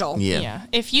controversial. Yeah.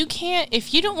 If you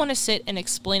don't want to sit and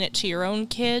explain it to your own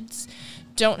kids,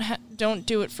 don't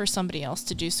do it for somebody else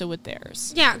to do so with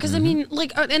theirs. Yeah, because I mean,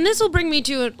 and this will bring me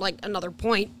to another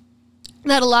point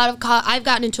that I've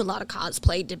gotten into a lot of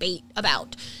cosplay debate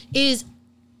about is,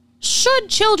 should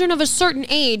children of a certain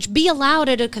age be allowed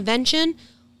at a convention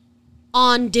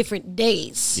on different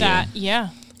days? Yeah.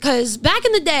 Because back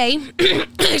in the day,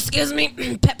 excuse me,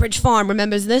 Pepperidge Farm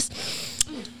remembers this.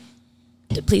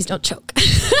 Please don't choke.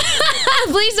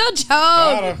 Please don't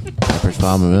choke. Pepperidge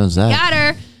Farm remembers that. Got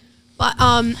her. But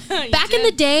back in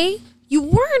the day, you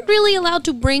weren't really allowed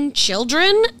to bring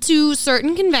children to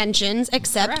certain conventions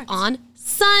except on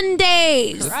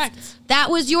Sundays. Correct.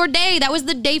 That was your day. That was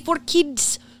the day for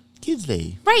kids. Kids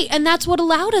Day. Right, and that's what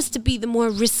allowed us to be the more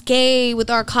risque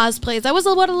with our cosplays. That was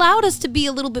what allowed us to be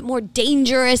a little bit more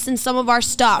dangerous in some of our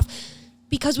stuff.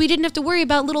 Because we didn't have to worry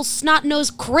about little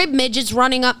snot-nosed crib midgets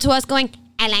running up to us going,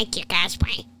 I like your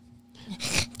cosplay.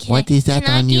 What is that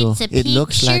on you? It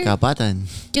looks like a button.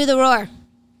 Do the roar.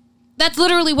 That's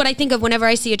literally what I think of whenever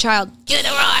I see a child. Do the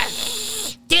roar.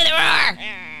 Do the roar.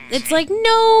 It's like,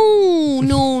 no.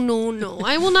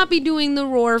 I will not be doing the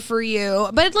roar for you.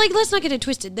 But like, let's not get it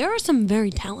twisted. There are some very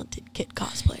talented kid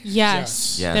cosplayers.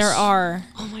 Yes, there are.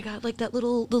 Oh my god, like the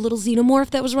little xenomorph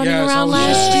that was running around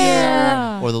last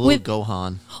year. Or the little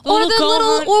Gohan. Or the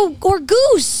little or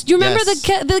Goose. Do you remember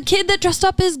the kid that dressed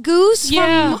up as Goose?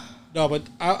 Yeah. No, but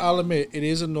I'll admit it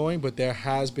is annoying. But there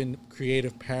has been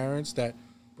creative parents that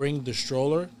bring the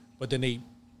stroller, but then they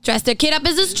dress their kid up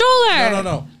as a stroller.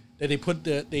 No. That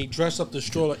they dress up the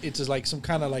stroller. It's like some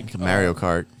kind of like Mario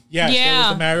Kart. Yes, there was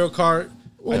the Mario Kart.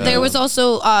 There was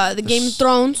also the Game of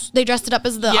Thrones. They dressed it up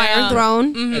as the Iron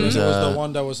Throne. Mm-hmm. And there was the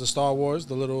one that was the Star Wars,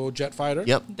 the little jet fighter.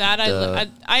 Yep. That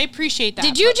I appreciate that.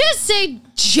 Did you just say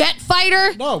jet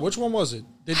fighter? No, which one was it?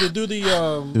 Did they do the?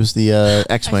 It was the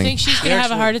X-wing. I think she's gonna have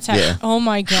a heart attack. Yeah. Oh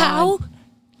my god.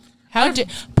 How do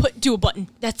a button?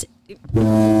 That's. Are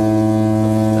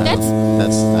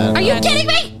you kidding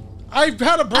me? I've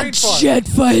had a brain fart. Jet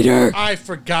fighter. I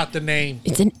forgot the name.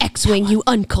 It's an X-wing, you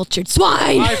uncultured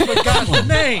swine. I forgot the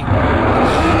name.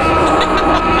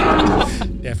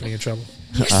 Definitely in trouble.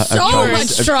 So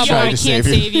much trouble. I can't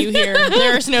save you here.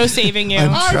 There's no saving you.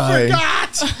 I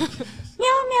forgot.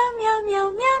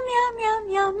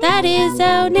 That is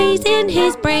Onace in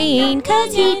his brain,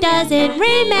 cause he doesn't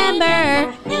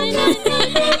remember.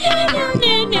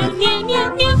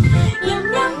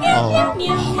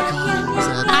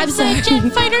 I'm sorry,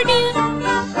 jet fighter dude.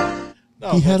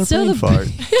 He had a brain fart.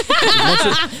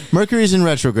 Mercury's in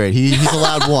retrograde. He's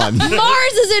allowed one.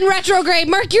 Mars is in retrograde.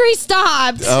 Mercury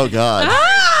stopped. Oh, God.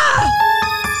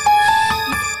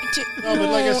 No, but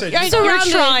like I said, you're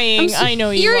trying. I know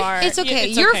you are. It's okay.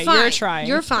 It's you're okay. fine. You're trying.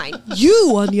 You're fine.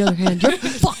 You, on the other hand, you're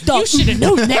fucked up. You should have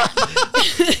known that.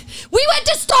 We went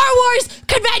to Star Wars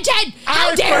convention.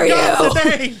 How dare you?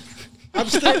 I'm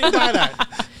standing by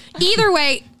that. Either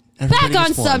way, Everybody back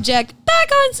on subject,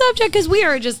 because we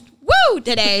are just woo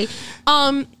today.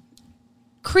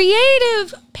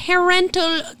 Creative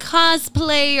parental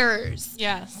cosplayers.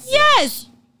 Yes,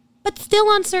 but still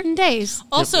on certain days.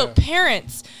 Also,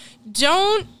 parents,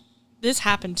 this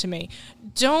happened to me.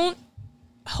 Don't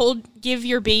give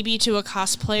your baby to a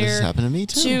cosplayer. This happened to me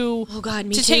too.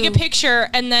 To take a picture,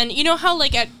 and then you know how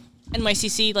like at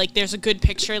NYCC, like there's a good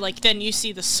picture, like then you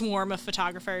see the swarm of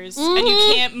photographers and you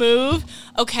can't move.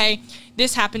 Okay,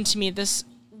 this happened to me. This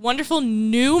wonderful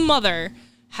new mother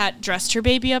had dressed her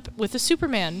baby up with a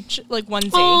Superman like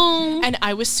onesie, and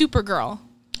I was Supergirl.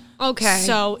 Okay.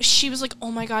 So she was like,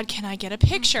 "Oh my God, can I get a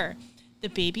picture?" The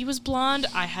baby was blonde.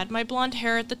 I had my blonde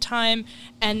hair at the time,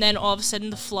 and then all of a sudden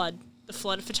the flood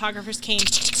of photographers came.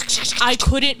 I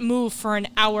couldn't move for an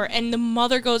hour, and the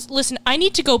mother goes, "Listen, I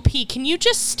need to go pee. Can you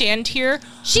just stand here?"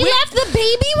 She left the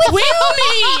baby with me.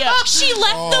 She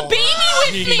left the baby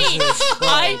with me.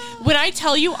 When I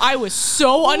tell you, I was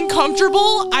so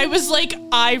uncomfortable. I was like,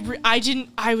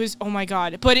 oh my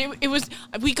God. But it was,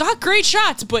 we got great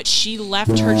shots, but she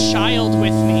left her child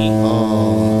with me.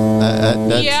 Oh, that's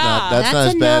not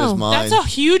as bad as mine. That's a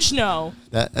huge no.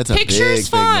 That's a Picture's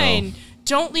big fine. No.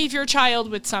 Don't leave your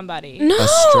child with somebody. No. A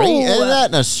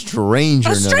stranger.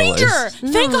 A stranger.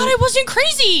 Thank God I wasn't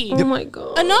crazy. Oh my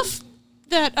God. Enough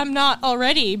that I'm not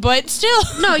already, but still.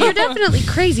 No, you're definitely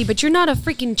crazy, but you're not a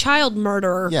freaking child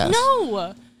murderer. Yes.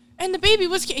 No. And the baby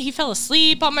he fell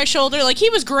asleep on my shoulder. Like,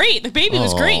 he was great. The baby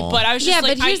was great, but I was just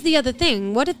but here's the other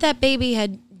thing. What if that baby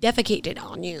had defecated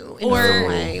on you in some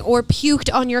way, or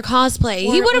puked on your cosplay?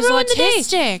 He would have ruined autistic,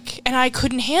 the day. and I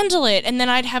couldn't handle it. And then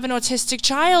I'd have an autistic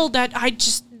child that I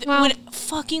just would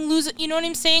fucking lose it. You know what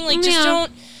I'm saying? Like, just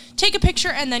don't take a picture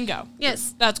and then go.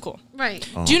 Yes, that's cool. Right.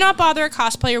 Do not bother a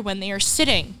cosplayer when they are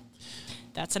sitting.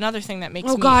 That's another thing that makes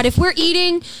me. Oh God, if we're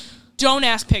eating, don't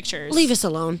ask pictures. Leave us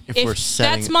alone. If we're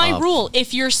setting that's my up. rule.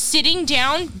 If you're sitting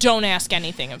down, don't ask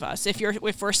anything of us. If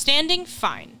we're standing,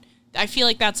 fine. I feel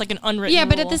like that's like an unwritten Yeah,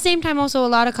 but rule. at the same time, also, a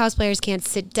lot of cosplayers can't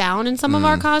sit down in some of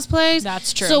our cosplays.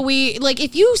 That's true. So we, like,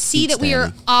 if you see that we are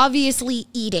standing. obviously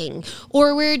eating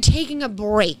or we're taking a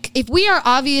break, if we are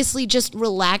obviously just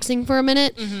relaxing for a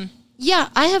minute, yeah,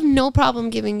 I have no problem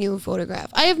giving you a photograph.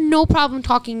 I have no problem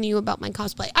talking to you about my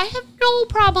cosplay. I have no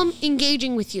problem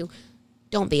engaging with you.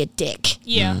 Don't be a dick.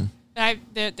 Yeah.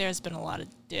 There's been a lot of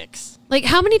dicks. Like,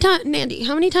 how many times, Nandy,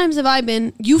 how many times have I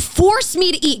been, you force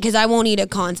me to eat because I won't eat at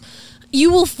cons. You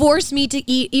will force me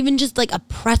to eat even just like a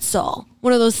pretzel.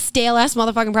 One of those stale ass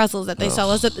motherfucking pretzels that they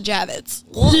sell us at the Javits.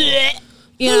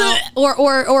 You know,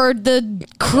 or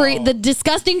the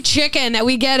disgusting chicken that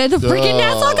we get at the freaking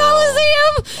Nassau Coliseum.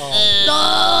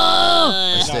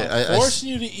 Forcing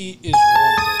you to eat is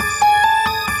one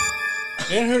thing.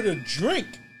 Getting her to drink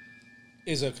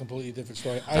is a completely different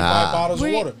story. I buy bottles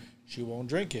of water. She won't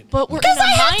drink it. But we're Because in a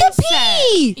I have mindset. to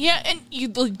pee. Yeah, and you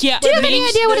Do you have any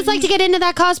idea what it's like to get into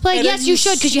that cosplay? And Yes, then you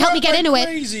should, because you helped me get sweat into like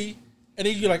it. crazy, and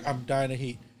then you're like, I'm dying of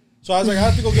heat. So I was like, I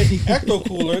have to go get the Ecto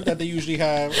Cooler that they usually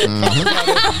have. And I'm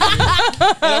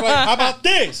like, how about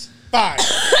this? Fine.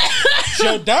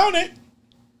 She'll down it,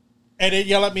 and then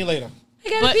yell at me later. I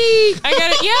gotta pee. I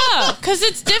got it. Yeah, because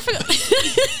it's difficult.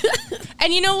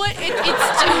 And you know what? It's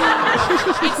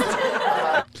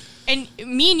and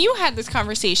me and you had this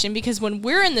conversation because when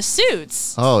we're in the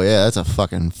suits, Oh yeah, that's a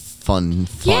fucking fun.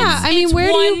 Yeah, I mean, it's where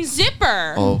do one you?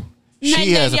 zipper. Oh, she and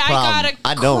has then a problem. I gotta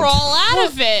I don't. crawl out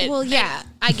of it. Well, yeah,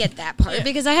 I get that part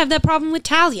because I have that problem with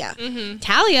Talia.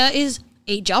 Talia is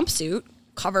a jumpsuit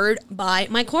covered by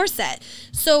my corset.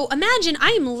 So imagine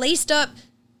I am laced up,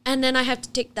 and then I have to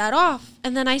take that off,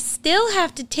 and then I still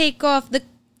have to take off the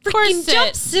freaking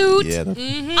Corset. jumpsuit. Yeah.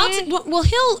 Well,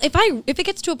 if it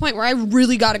gets to a point where I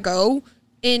really gotta go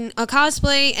in a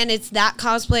cosplay, and it's that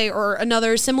cosplay or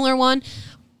another similar one,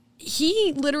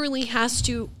 he literally has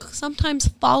to sometimes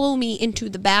follow me into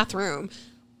the bathroom,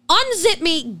 unzip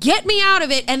me, get me out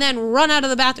of it, and then run out of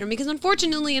the bathroom. Because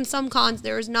unfortunately, in some cons,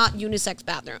 there is not unisex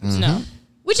bathrooms. No.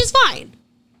 Which is fine.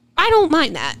 I don't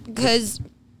mind that because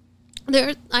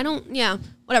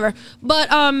whatever. But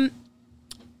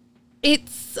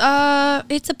it's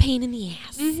a pain in the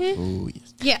ass. Oh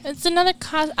yes. Yeah. It's another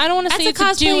I don't want to say That's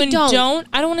it's a a do cosplay and don't. don't.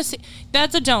 I don't want to say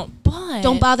that's a don't. But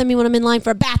Don't bother me when I'm in line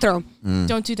for a bathroom.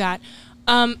 don't do that.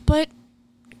 But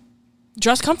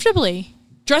dress comfortably.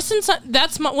 Dress in.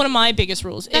 That's one of my biggest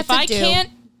rules. That's If a I do. can't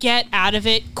get out of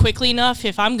it quickly enough,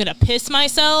 if I'm gonna piss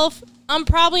myself, I'm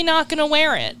probably not gonna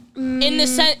wear it. In the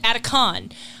set at a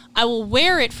con, I will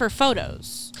wear it for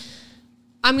photos.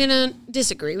 I'm going to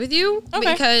disagree with you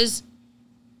Okay. because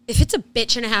if it's a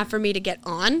bitch and a half for me to get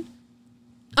on,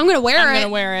 I'm going to wear I'm it.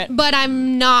 gonna wear it. But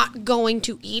I'm not going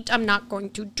to eat. I'm not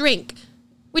going to drink.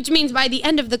 Which means by the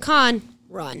end of the con,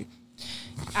 run.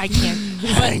 I can't.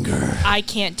 Anger. I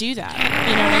can't do that.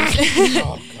 You know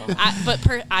what I'm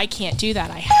saying? I can't do that.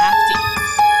 I have to.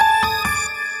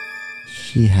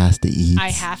 She has to eat. I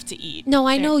have to eat. No,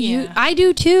 I know you. Yeah. I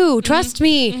do too. Trust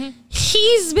me.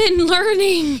 He's been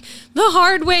learning the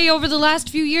hard way over the last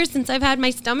few years since I've had my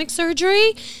stomach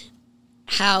surgery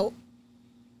how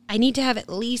I need to have at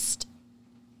least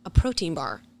a protein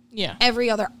bar Yeah. every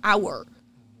other hour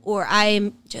or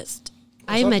I'm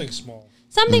Something small.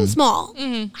 something small.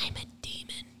 I'm a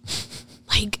demon.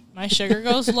 Like My sugar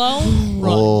goes low.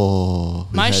 Oh,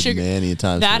 we've My had sugar. many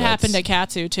times. That where happened that's-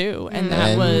 to Katsu too, and that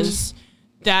And- was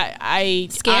that I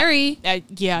Scary.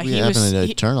 Yeah, We he happened was. at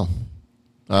Eternal.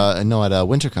 No, at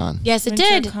WinterCon. yes, it Winter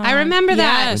did. Con. I remember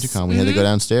that. Yes. WinterCon. We had to go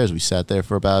downstairs. We sat there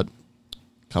for about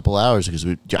a couple hours because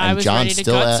I was ready to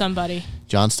gut somebody.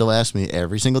 John still asked me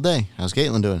every single day, "How's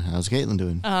Caitlin doing? How's Caitlin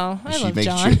doing?" Oh, I love making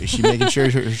John. Sure, is she making sure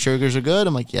her sugars are good?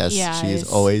 I'm like, yes. Yeah, she I is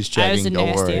was- always checking. I was a Don't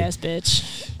nasty worry. ass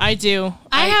bitch. I do.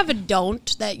 I have a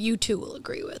don't that you two will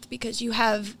agree with because you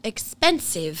have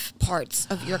expensive parts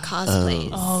of your cosplays.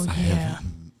 Oh yeah.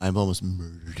 I've almost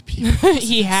murdered people.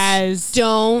 He has.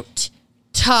 Don't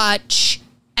touch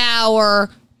our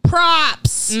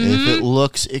props. If it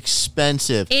looks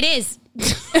expensive, It is.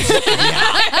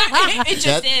 It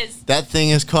just is. that thing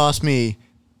has cost me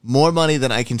more money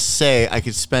than I can say I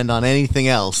could spend on anything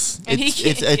else. And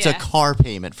It's a yeah. car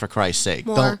payment, for Christ's sake.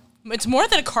 More. Don't. It's more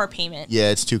than a car payment. Yeah,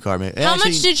 it's 2 car payments. How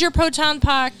much did your proton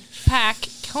pack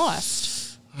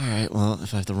cost? All right. Well,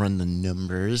 if I have to run the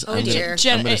numbers, Oh, dear. Yeah.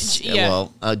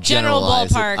 General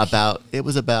generalize it. ballpark. It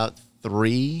was about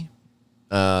 3.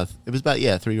 It was about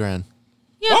 $3,000.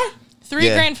 Yeah. What? $3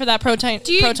 Yeah. grand for that proton.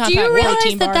 Do you proton pack realize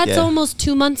protein that bar. that's Yeah. almost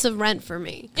 2 months of rent for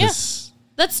me? Yeah. 'Cause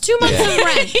That's 2 months Yeah. of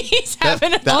rent. He's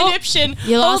having a conniption.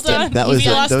 You lost Hold him. on. That was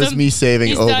You lost that was him. me saving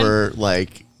He's done. over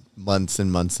like months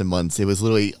and months and months. It was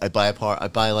literally I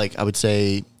buy like I would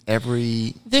say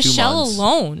every the 2 shell months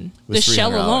alone. The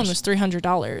shell $300. alone was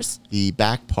 $300. The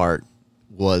back part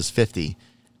was $50,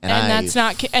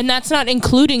 and that's not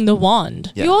including the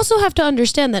wand. Yeah. You also have to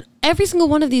understand that every single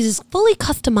one of these is fully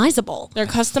customizable. They're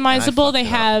customizable. They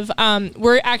have.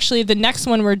 We're actually the next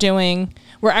one we're doing.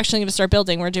 We're actually going to start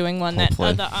building. We're doing one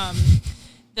Hopefully.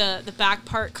 that the back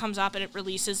part comes up and it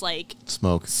releases like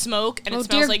smoke, and it Oh, smells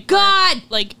dear like God!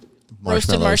 like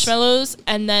roasted marshmallows.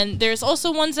 And then there's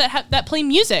also ones that play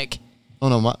music. Oh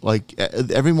no! Like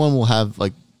everyone will have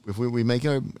like if we make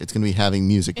it, it's going to be having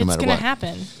music no It's matter going what. to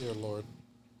happen. Dear Lord.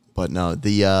 But no,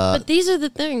 the But these are the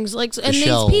things, like, and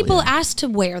shell, these people yeah. ask to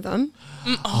wear them.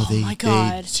 My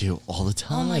God. they do all the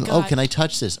time. my Oh, God. can I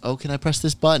touch this? Oh, can I press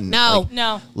this button? No. Like,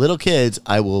 No. little kids,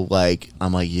 I'm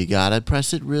like, you gotta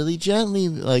press it really gently.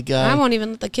 Like, I won't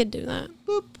even let the kid do that.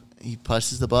 boop. He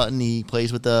presses the button. He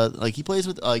plays with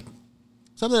something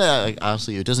that like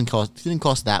honestly it didn't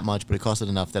cost that much, but it costed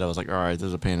enough that I was like, all right,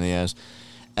 there's a pain in the ass.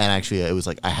 And actually, it was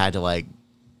like I had to like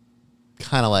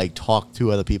kind of like talk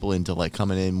to other people into like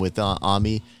coming in with on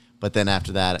me. But then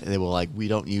after that, they were like, we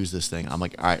don't use this thing. I'm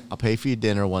like, all right, I'll pay for your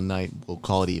dinner one night. We'll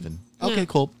call it even. Okay,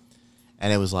 cool.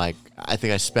 And it was like, I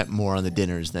think I spent more on the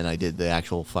dinners than I did the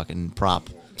actual fucking prop.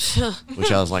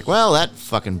 Which I was like, well, that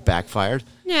fucking backfired.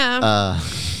 Yeah. I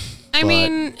but-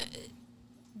 mean,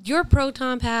 your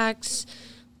proton packs,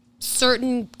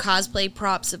 certain cosplay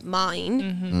props of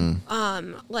mine,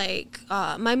 like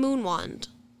my moon wand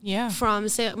Yeah. from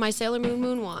my Sailor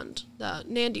Moon wand that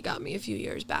Nandy got me a few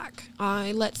years back.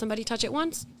 I let somebody touch it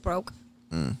once, broke.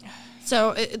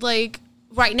 So, like,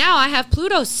 right now I have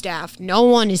Pluto's staff. No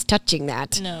one is touching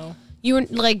that. No. You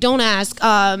like don't ask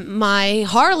my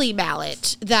Harley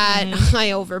mallet that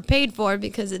I overpaid for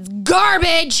because it's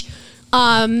garbage.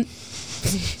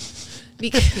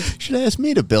 Because Should ask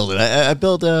me to build it. I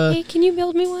built a. hey, can you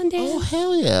build me one day? Oh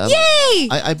hell yeah! Yay!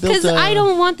 I built Because I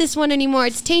don't want this one anymore.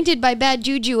 It's tainted by bad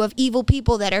juju of evil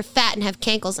people that are fat and have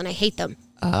cankles, and I hate them.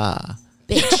 Bitch.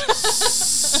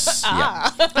 Yeah.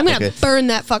 I'm gonna Okay. burn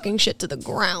that fucking shit to the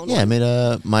ground. Yeah, I made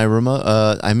a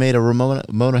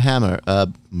Ramona hammer,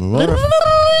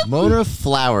 Mona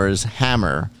Flowers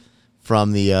hammer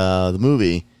from the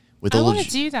movie with I the want little.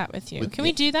 to do that with you. Can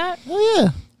we do that? Oh yeah.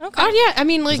 Okay. Oh yeah, I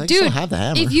mean, like, 'Cause I still dude, have the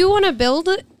hammer. if you want to build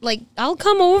it, like, I'll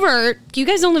come over. You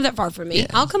guys don't live that far from me. Yeah,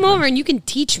 I'll come over and you can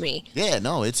teach me. Yeah,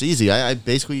 no, it's easy.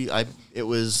 It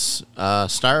was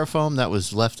styrofoam that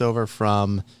was left over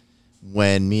from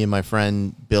when me and my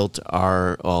friend built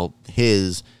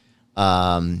his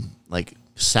like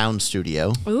sound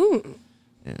studio. Ooh.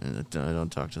 I don't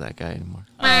talk to that guy anymore.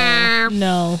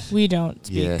 No, we don't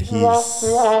speak. Yeah, he's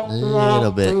a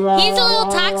little bit. He's a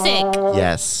little toxic.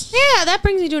 Yes. Yeah, that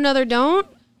brings me to another don't.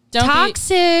 Don't be-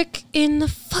 Toxic in the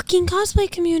fucking cosplay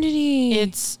community.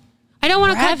 It's I don't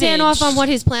want to cut Dan off ravaged. on what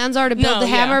his plans are to build No, the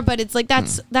hammer, yeah. but it's like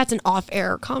that's an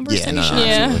off-air conversation. Yeah, no,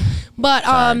 Yeah. absolutely. But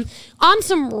Sorry. on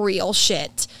some real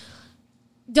shit,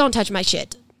 don't touch my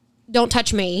shit. Don't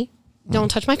touch me. Don't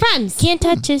touch my friends. can't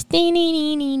touch us.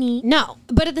 No,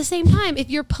 but at the same time, if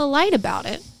you're polite about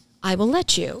it, I will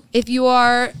let you. If you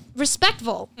are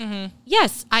respectful,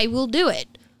 yes, I will do it.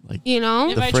 Like, You know?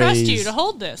 If The I trust you phrase- to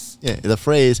hold this. yeah, the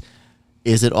phrase,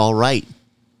 "Is it all right?"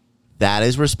 That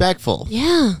is respectful.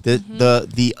 Yeah.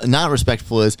 The not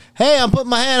respectful is, "Hey, I'm putting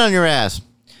my hand on your ass."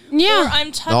 Or Yeah.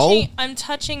 I'm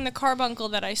touching the carbuncle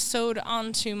that I sewed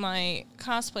onto my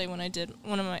cosplay when I did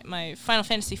one of my Final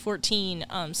Fantasy 14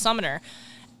 summoner,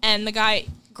 and the guy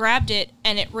grabbed it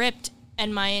and it ripped,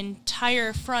 and my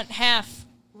entire front half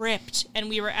ripped, and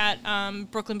we were at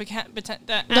Brooklyn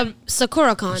The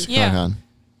Sakura Con. yeah. Con.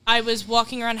 I was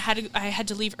walking around. I had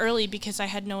to leave early because I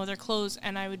had no other clothes,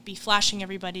 and I would be flashing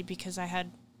everybody because I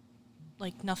had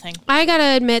like nothing. I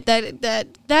gotta admit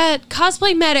that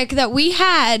cosplay medic that we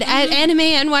had at Anime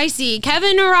NYC,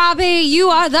 Kevin Arabi, you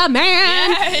are the man.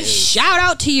 Yes. Shout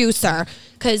out to you, sir.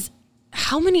 Because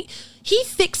he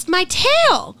fixed my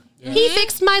tail. He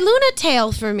fixed my Luna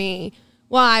tail for me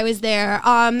while I was there.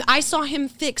 I saw him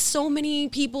fix so many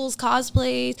people's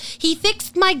cosplays. He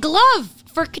fixed my glove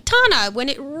for Katana when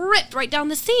it ripped right down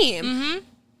the seam.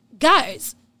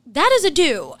 Guys, that is a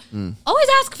do. Always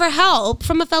ask for help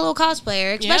from a fellow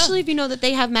cosplayer, especially if you know that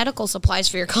they have medical supplies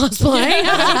for your cosplay.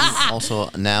 Also,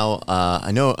 now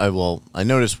I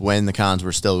noticed when the cons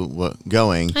were still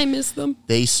going, I miss them.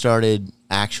 they started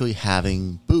actually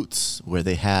having booths where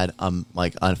they had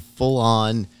like a full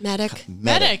on Medic.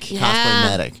 Medic. cosplay Yeah.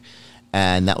 medic,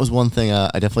 and that was one thing I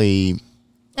definitely.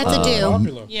 That's a do.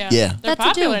 Popular. Yeah, Yeah. they're That's a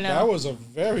popular do. now. That was a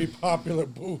very popular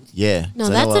booth. Yeah. No,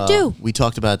 So I that's know, a do. We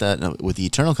talked about that with the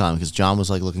Eternal Con because John was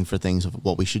like looking for things of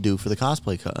what we should do for the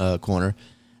cosplay corner,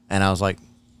 and I was like,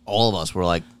 all of us were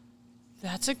like,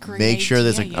 That's a great Make sure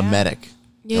there's idea, a medic.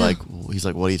 Yeah. He's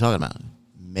like, what are you talking about?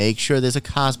 Make sure there's a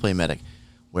cosplay medic.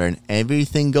 When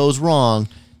everything goes wrong,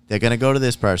 they're going to go to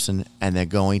this person, and they're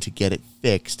going to get it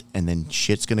fixed, and then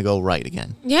shit's going to go right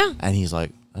again. Yeah. And he's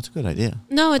like, that's a good idea.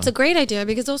 No, it's a great idea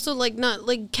because also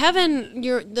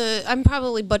Kevin, I'm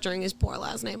probably butchering his poor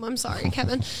last name. I'm sorry,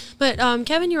 Kevin. But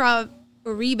Kevin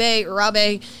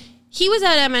Urabe, he was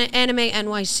at Anime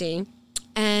NYC,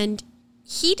 and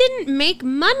he didn't make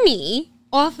money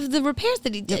off of the repairs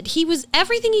that he did.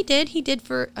 Everything he did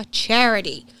for a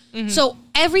charity. Mm-hmm. So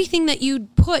everything that you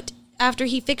put after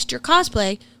he fixed your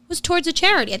cosplay was towards a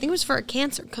charity. I think it was for a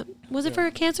cancer. Was it for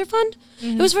a cancer fund?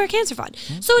 Mm-hmm. It was for a cancer fund.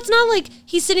 Mm-hmm. So it's not like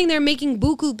he's sitting there making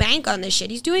buku bank on this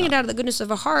shit. He's doing it out of the goodness of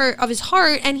his heart,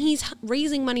 and he's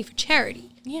raising money for charity.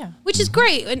 Yeah, which is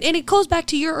great, and it goes back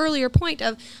to your earlier point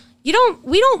of we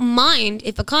don't mind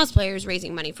if a cosplayer is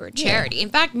raising money for a charity. Yeah. In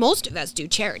fact, most of us do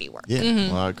charity work.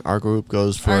 Yeah, well, our group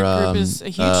goes for our group is a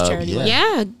huge charity.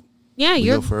 Yeah. We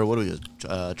go for what do we do?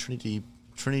 Trinity's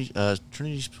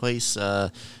Place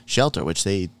shelter, which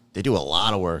they do a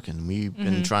lot of work, and we've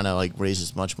been trying to raise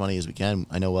as much money as we can.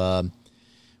 I know the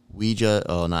Windy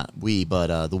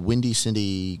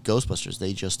City Ghostbusters,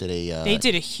 they just did they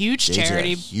did a huge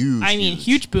charity.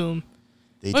 Huge boom.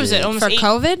 What was it? Almost for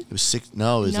COVID? It was six.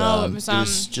 No, it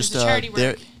was just charity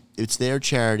work. It's their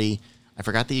charity. I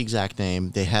forgot the exact name.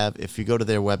 They have. If you go to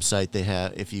their website,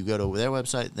 If you go to their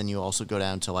website, then you also go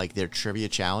down to their trivia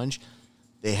challenge.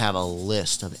 They have a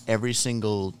list of every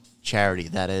single charity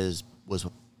that was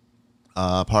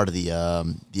part of the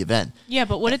event. Yeah,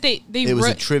 but what did they? It was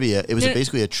a trivia. It was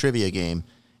basically a trivia game,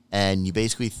 and you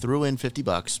basically threw in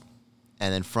 $50,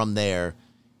 and then from there,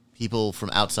 people from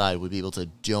outside would be able to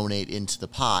donate into the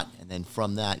pot, and then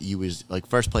from that, you was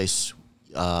first place.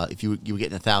 If you were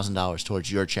getting $1,000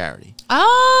 towards your charity.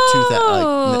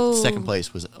 Oh. Second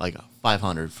place was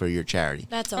 $500 for your charity.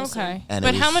 That's awesome. Okay,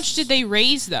 but how much did they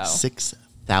raise though?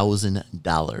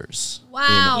 $6,000.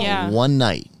 Wow. In one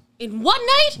night. In one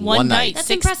night? One night. That's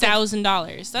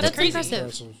 $6,000. That's crazy.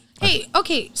 Impressive. Hey,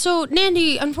 okay, so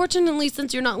Nandy, unfortunately,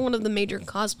 since you're not one of the major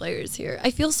cosplayers here,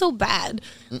 I feel so bad.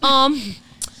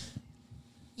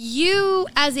 You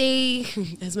as my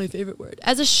favorite word,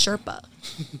 as a Sherpa,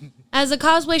 as a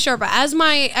cosplay Sherpa, as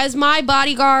my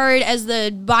bodyguard, as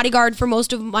the bodyguard for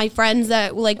most of my friends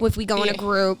that if we go in a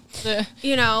group, the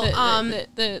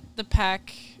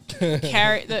pack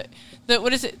carry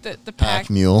what is it? The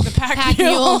pack mule. The pack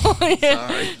mule. Sorry.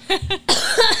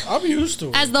 I'm used to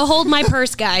it. As the hold my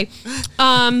purse guy.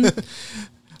 Taking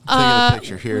a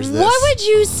picture. Here's this. What would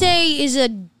you say is a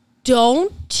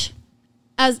don't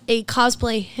as a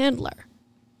cosplay handler?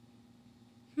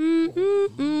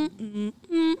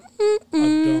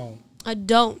 A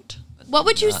don't. What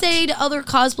would you say to other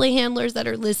cosplay handlers that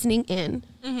are listening in?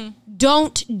 Mm-hmm.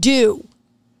 Don't do.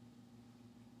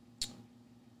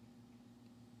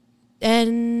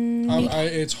 And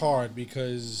it's hard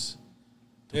because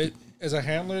as a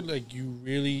handler,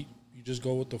 you just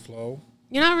go with the flow.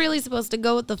 You're not really supposed to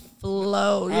go with the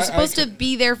flow. You're supposed to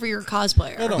be there for your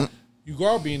cosplayer. No. You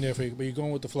are being there for it, but you're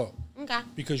going with the flow. Okay.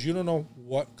 Because you don't know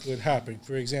what could happen.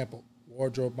 For example,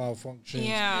 wardrobe malfunctions.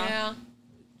 Yeah.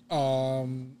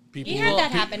 People. You had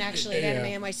that happen actually at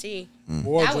Anime NYC.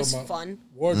 That was fun.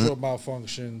 Wardrobe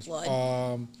malfunctions.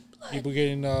 Blood. People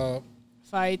getting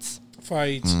fights.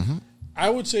 Mm-hmm. I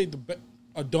would say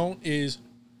a don't is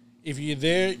if you're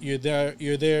there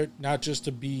not just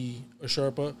to be a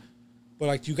Sherpa,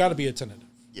 but you got to be attentive.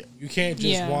 Yeah. You can't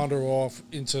just wander off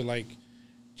into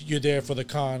you're there for the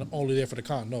con, only there for the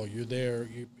con. No, you're there.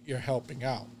 You're helping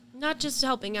out. Not just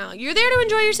helping out. You're there to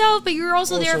enjoy yourself, but you're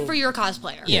also there for your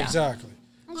cosplayer. Yeah, exactly.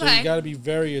 Okay. So you got to be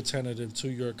very attentive to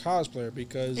your cosplayer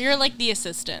because you're the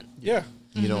assistant. Yeah.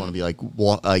 You don't want to be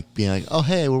being oh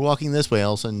hey, we're walking this way.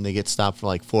 All of a sudden they get stopped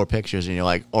for 4 pictures, and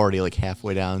you're already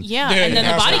halfway down. Yeah, and then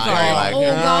the bodyguard. Oh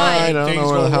god, I don't know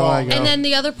where the hell I go. And then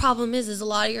the other problem is a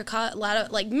lot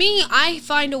of me. I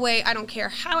find a way. I don't care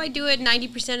how I do it.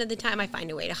 90% of the time, I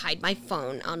find a way to hide my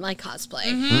phone on my cosplay.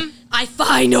 Mm-hmm. I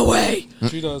find a way.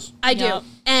 She does. I do,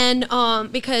 and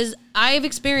because I've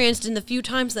experienced in the few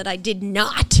times that I did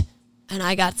not, and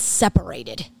I got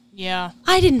separated. Yeah.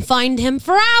 I didn't find him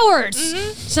for hours.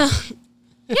 Mm-hmm. So,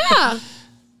 yeah.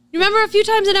 You remember a few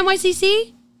times at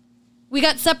NYCC? We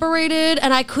got separated,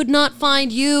 and I could not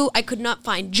find you. I could not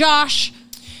find Josh.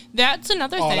 That's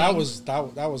another thing. That was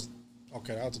okay. That was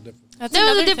a different. That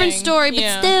was a different story,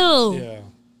 but still. Yeah.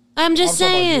 I'm just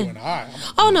saying. About you and I.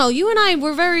 Oh no, you and I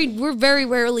we're very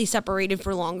rarely separated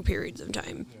for long periods of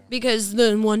time. Yeah. Because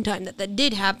the one time that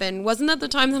did happen, wasn't that the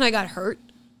time that I got hurt?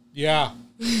 Yeah.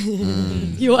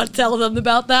 You want to tell them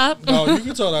about that? No, you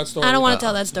can tell that story. I don't want to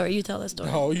tell that story. You tell that story.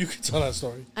 No, you can tell that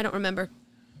story. I don't remember.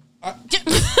 That's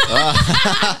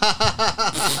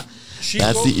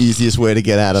the easiest way to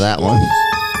get out of that one.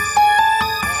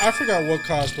 I forgot what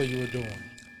cosplay you were doing,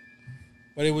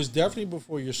 but it was definitely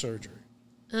before your surgery.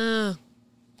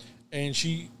 And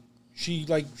she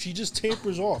just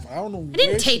tapers off. I don't know. I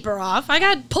didn't taper off. I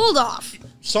got pulled off.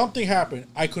 Something happened.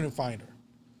 I couldn't find her.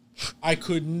 I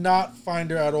could not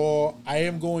find her at all. I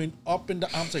am going up and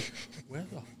down. I'm like, where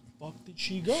the fuck did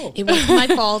she go? It wasn't my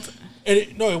fault. And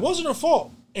it wasn't her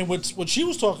fault. And what she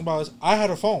was talking about is I had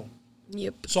her phone.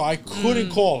 Yep. So I couldn't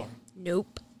call her.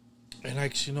 Nope. And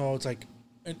it's like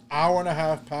an hour and a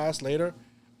half past later,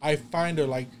 I find her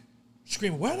like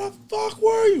screaming, where the fuck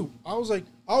were you? I was like,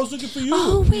 I was looking for you.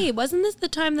 Oh, wait. Wasn't this the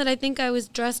time that I think I was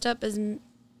dressed up as...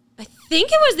 I think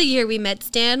it was the year we met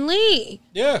Stan Lee.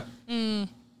 Yeah.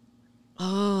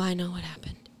 Oh, I know what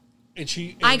happened.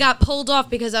 And I got pulled off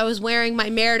because I was wearing my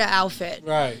Merida outfit.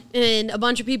 Right. And a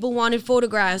bunch of people wanted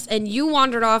photographs, and you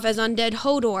wandered off as Undead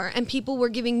Hodor, and people were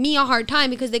giving me a hard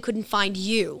time because they couldn't find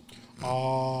you.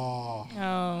 Oh.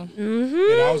 Mm-hmm.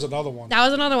 Yeah, that was another one. That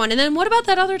was another one. And then what about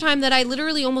that other time that I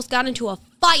literally almost got into a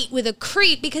fight with a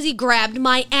creep because he grabbed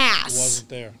my ass? I wasn't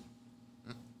there.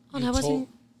 Oh, that wasn't...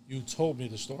 You told me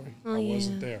the story. Oh, I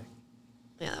wasn't there.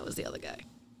 Yeah, that was the other guy.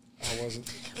 I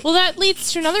wasn't. Well, that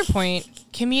leads to another point.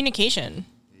 Communication.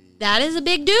 That is a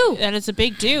big do. That is a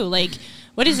big do. Like,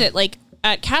 what is it? Like,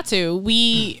 at Katsu,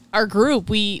 our group,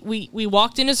 we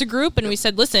walked in as a group and we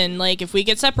said, listen, like, if we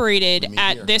get separated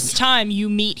at this time, you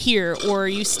meet here or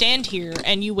you stand here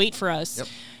and you wait for us. Yep.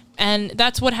 And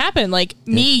that's what happened. Like,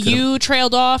 you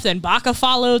trailed off, then Baka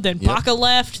followed, then Baka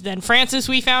left, then Francis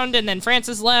we found, and then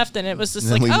Francis left, and it was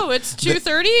just like, it's 2:30, it's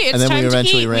time to eat. And then we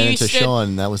eventually ran into Sean,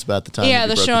 and that was about the time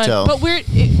the broke Sean. your toe. But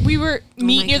we were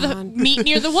meet near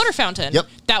the water fountain. Yep.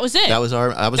 That was it. That was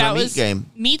our meet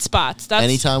game. Meet spots.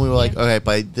 Anytime we were like, okay,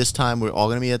 by this time we're all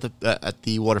going to be at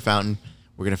the water fountain.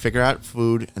 We're going to figure out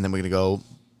food, and then we're going to go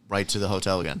right to the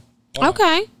hotel again.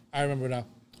 Okay. I remember now.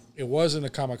 It wasn't a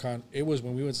Comic-Con. It was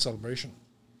when we went to Celebration.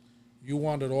 You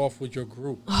wandered off with your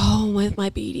group. Oh, with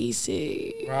my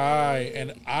BDC. Right.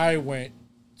 And I went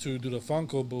to do the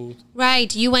Funko booth.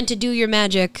 Right. You went to do your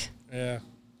magic. Yeah.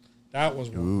 That was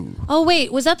one. Oh,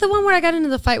 wait. Was that the one where I got into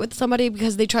the fight with somebody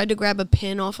because they tried to grab a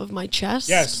pin off of my chest?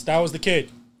 Yes, that was the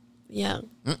kid. Yeah.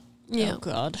 Yeah. Oh,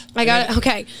 God. I got it.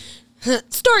 Okay.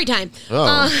 Story time.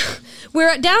 Oh.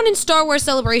 We're down in Star Wars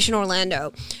Celebration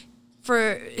Orlando.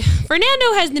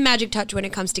 Fernando has the magic touch when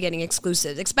it comes to getting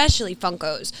exclusives, especially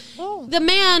Funkos. Oh. The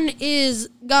man he's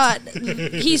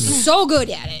so good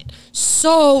at it.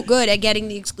 So good at getting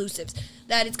the exclusives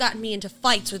that it's gotten me into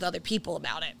fights with other people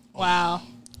about it. Wow.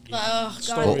 Oh, God.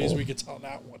 Stories we could tell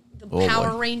that one. The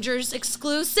Power Rangers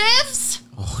exclusives.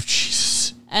 Oh,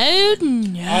 Jesus. Oh,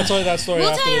 no. I'll tell you that story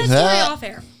We'll after tell you this. that story off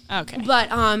air. Okay. But,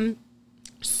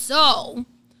 so...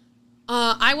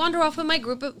 I wander off with my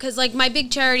group because, like, my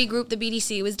big charity group, the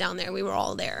BDC, was down there. We were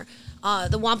all there.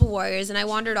 The Wampa Warriors, and I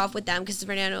wandered off with them because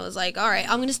Fernando was like, all right,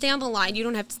 I'm going to stay on the line. You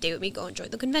don't have to stay with me. Go enjoy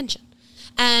the convention.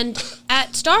 And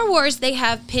at Star Wars, they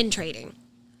have pin trading.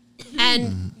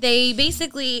 And they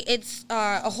basically, it's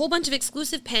a whole bunch of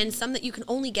exclusive pins, some that you can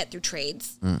only get through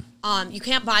trades. You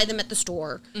can't buy them at the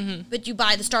store, but you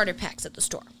buy the starter packs at the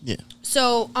store. Yeah.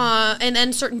 So, and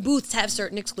then certain booths have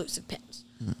certain exclusive pins.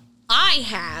 I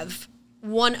have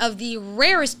one of the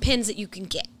rarest pins that you can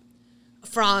get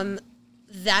from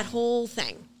that whole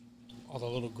thing. Oh, the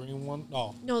little green one?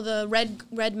 No, the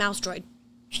red mouse droid.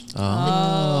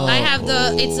 Oh. I have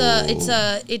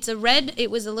it's a red,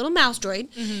 it was a little mouse droid,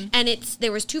 and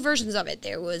there was two versions of it.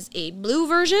 There was a blue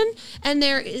version and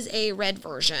there is a red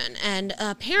version, and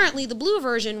apparently the blue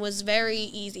version was very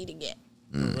easy to get.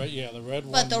 The red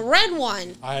one. But the red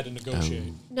one, I had to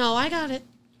negotiate. No, I got it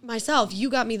myself. You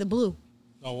got me the blue.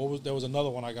 No, there was another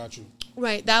one I got you.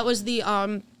 Right, that was the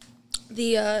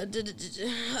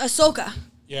Ahsoka.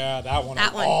 Yeah, that one.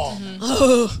 That one.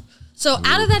 Oh. So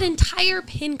out of that entire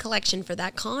pin collection for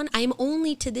that con, I'm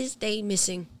only to this day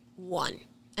missing one.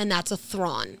 And that's a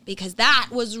Thrawn, because that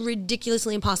was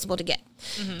ridiculously impossible to get.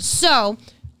 So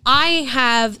I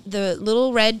have the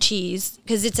little red cheese,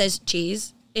 because it says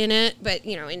cheese in it, but,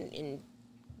 you know, in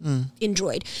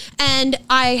droid. And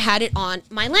I had it on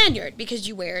my lanyard, because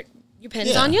you wear your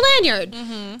pins on your lanyard.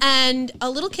 And a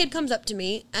little kid comes up to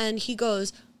me, and he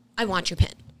goes, I want your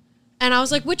pin. And I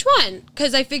was like, which one?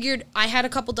 Because I figured I had a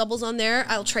couple doubles on there.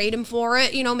 I'll trade him for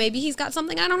it. You know, maybe he's got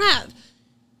something I don't have.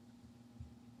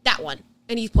 That one.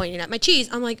 And he's pointing at my cheese.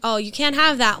 I'm like, oh, you can't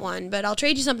have that one, but I'll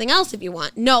trade you something else if you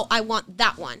want. No, I want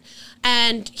that one.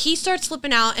 And he starts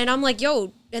flipping out, and I'm like,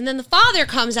 yo. And then the father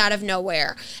comes out of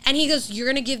nowhere, and he goes, you're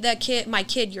going to give my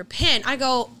kid your pen. I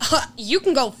go, you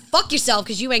can go fuck yourself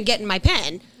because you ain't getting my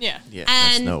pen. Yeah.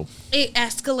 And it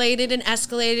escalated,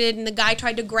 and the guy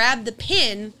tried to grab the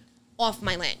pin off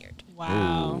my lanyard.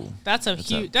 Wow. Ooh. That's a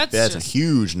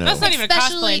huge no. That's not even a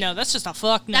cosplay no. That's just a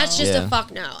fuck no. That's just a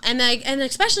fuck no. And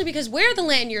especially because where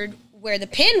the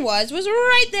pin was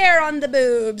right there on the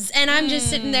boobs. And I'm just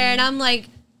sitting there and I'm like,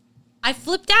 I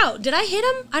flipped out. Did I hit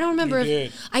him? I don't remember.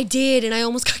 I did, and I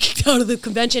almost got kicked out of the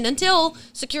convention until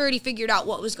security figured out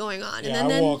what was going on. Yeah,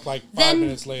 and I walked like 5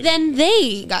 minutes later. Then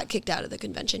they got kicked out of the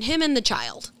convention. Him and the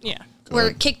child. Yeah.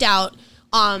 Were kicked out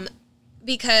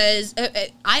because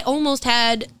I almost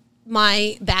had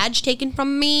my badge taken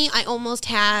from me. I almost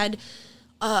had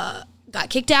got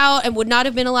kicked out and would not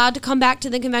have been allowed to come back to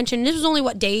the convention. This was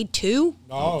only day 2?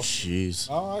 Oh, jeez.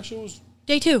 Oh, actually, it was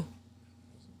day 2.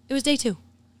 It was day 2.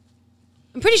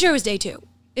 I'm pretty sure it was day 2.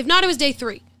 If not, it was day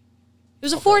 3. It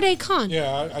was a 4-day con.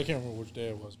 Yeah, I can't remember which day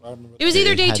it was. But I remember it was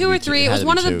either day 2 or 3. It was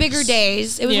one of the bigger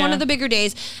days. It was one of the bigger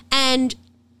days, and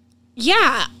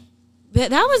yeah,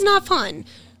 that was not fun.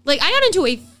 Like, I got into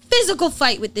a physical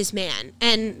fight with this man.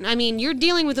 And, I mean, you're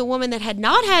dealing with a woman that had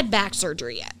not had back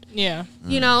surgery yet. Yeah.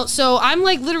 You know, so I'm,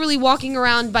 like, literally walking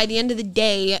around by the end of the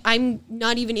day. I'm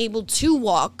not even able to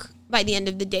walk by the end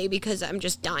of the day because I'm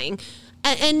just dying.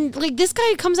 And like, this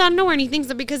guy comes out of nowhere and he thinks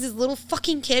that because his little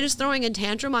fucking kid is throwing a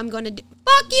tantrum, I'm going to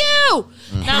fuck you!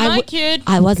 Not my kid.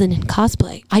 I wasn't in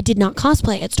cosplay. I did not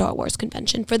cosplay at Star Wars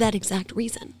convention for that exact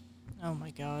reason. Oh, my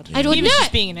God. I don't He was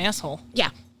just being an asshole. Yeah.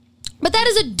 But that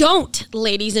is a don't,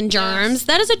 ladies and germs. Yes.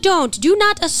 That is a don't. Do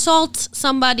not assault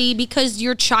somebody because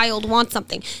your child wants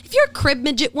something. If your crib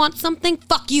midget wants something,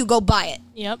 fuck you, go buy it.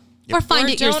 Yep. Or find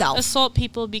it yourself. Don't assault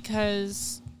people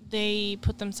because they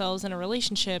put themselves in a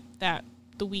relationship that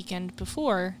the weekend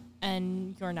before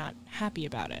and you're not happy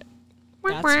about it.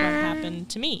 That's what happened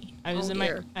to me. I was in my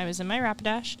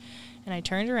Rapidash and I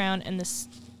turned around and this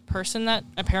person that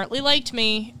apparently liked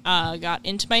me got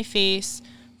into my face,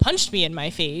 punched me in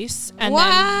my face, and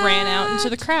then ran out into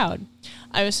the crowd.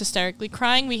 I was hysterically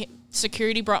crying.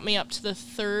 Security brought me up to the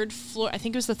 3rd floor. I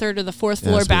think it was the 3rd or the 4th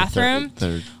floor bathroom,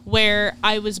 where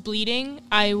I was bleeding.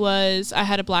 I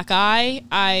had a black eye.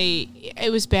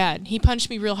 It was bad. He punched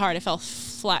me real hard. I fell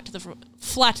flat to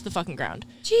the fucking ground.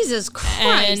 Jesus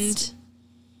Christ! And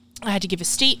I had to give a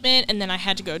statement, and then I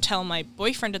had to go tell my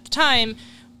boyfriend at the time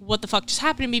what the fuck just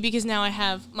happened to me, because now I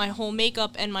have my whole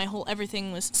makeup and my whole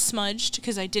everything was smudged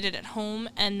because I did it at home,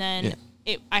 and then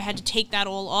I had to take that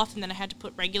all off, and then I had to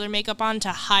put regular makeup on to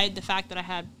hide the fact that I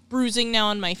had bruising now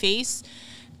on my face.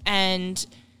 And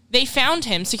they found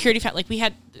him. Security found,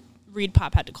 Reed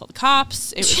Pop had to call the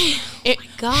cops.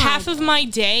 Half of my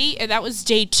day, that was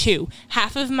day 2.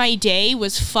 Half of my day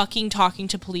was fucking talking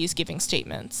to police, giving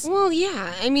statements. Well,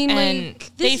 yeah, I mean,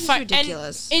 this is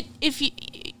ridiculous. And if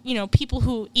people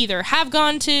who either have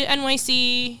gone to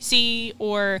NYCC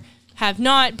or have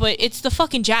not, but it's the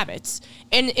fucking Jabbits,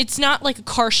 and it's not like a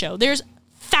car show. There's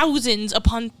thousands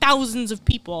upon thousands of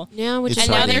people. Yeah, and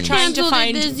now they're trying to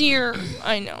find this year.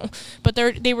 I know, but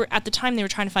they were at the time they were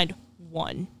trying to find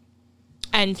one.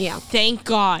 And thank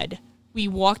God we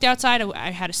walked outside.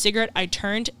 I had a cigarette. I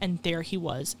turned, and there he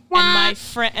was.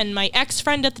 And my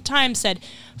ex-friend at the time said,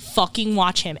 "Fucking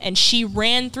watch him." And she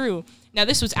ran through. Now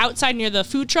this was outside near the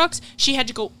food trucks. She had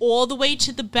to go all the way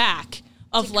to the back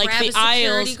of the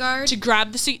aisles to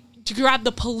grab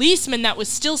the policeman that was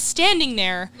still standing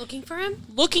there, looking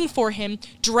for him,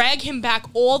 drag him back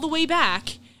all the way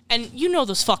back. And you know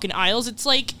those fucking aisles. It's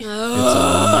like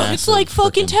it's like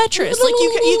fucking Tetris. Like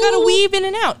you gotta weave in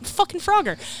and out. Fucking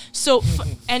Frogger. So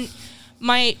and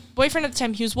my boyfriend at the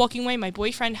time, he was walking away. My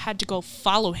boyfriend had to go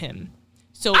follow him.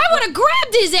 So I would have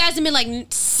grabbed his ass and been like,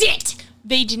 "Sit."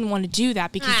 They didn't want to do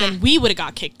that because then we would have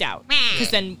got kicked out.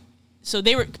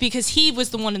 Because he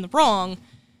was the one in the wrong.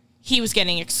 He was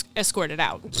getting escorted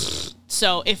out.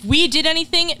 So if we did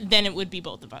anything, then it would be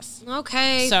both of us.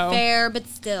 Okay, fair, but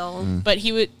still. But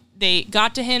they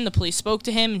got to him, the police spoke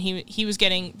to him, and he was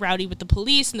getting rowdy with the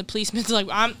police, and the policeman's like,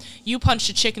 you punched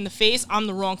a chick in the face, I'm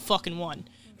the wrong fucking one.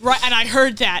 Right, and I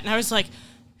heard that, and I was like,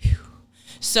 phew.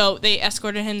 So they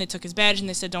escorted him, they took his badge, and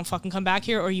they said, don't fucking come back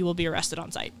here, or you will be arrested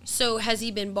on site. So has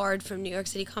he been barred from New York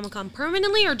City Comic Con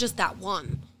permanently, or just that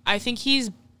one? I think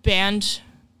he's banned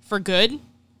for good.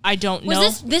 I don't know.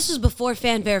 This was before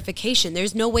fan verification.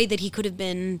 There's no way that he could have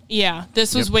been. Yeah,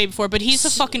 this was way before, but he's a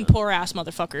fucking poor ass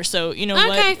motherfucker. So you know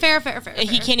what? Okay, fair.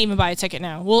 He can't even buy a ticket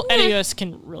now. Well, any of us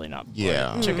can really not buy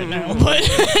a ticket now, but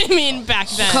I mean, back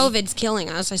then, COVID's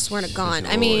killing us. I swear to God.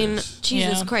 I mean,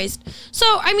 Jesus Christ. So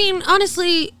I mean,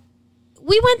 honestly,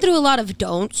 we went through a lot of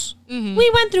don'ts. Mm-hmm. We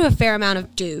went through a fair amount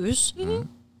of do's. Mm-hmm.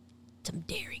 Some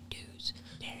daring do's.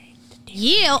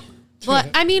 Yeah.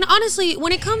 But, I mean, honestly,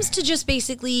 when it comes to just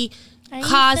basically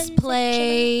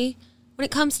cosplay, when it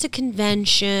comes to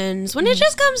conventions, when it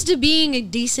just comes to being a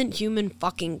decent human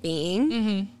fucking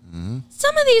being,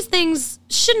 some of these things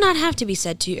should not have to be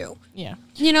said to you. Yeah.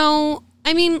 You know,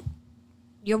 I mean,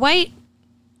 you're white.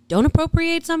 Don't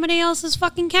appropriate somebody else's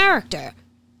fucking character.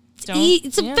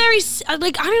 It's a very,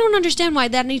 like, I don't understand why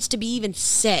that needs to be even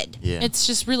said. Yeah. It's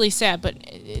just really sad, but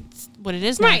it's what it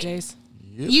is nowadays.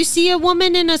 Yep. You see a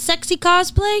woman in a sexy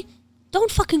cosplay, don't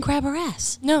fucking grab her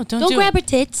ass. No, don't grab her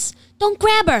tits. Don't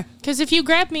grab her. Because if you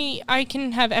grab me, I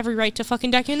can have every right to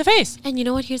fucking deck you in the face. And you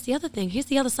know what? Here's the other thing. Here's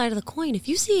the other side of the coin. If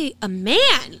you see a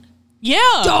man,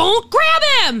 don't grab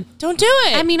him. Don't do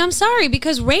it. I mean, I'm sorry,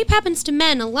 because rape happens to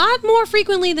men a lot more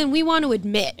frequently than we want to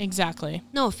admit. Exactly.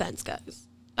 No offense, guys.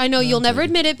 I know you'll never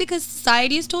admit it because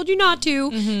society has told you not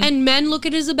to, and men look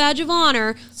at it as a badge of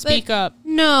honor. Speak up.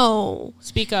 No.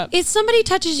 Speak up. If somebody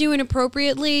touches you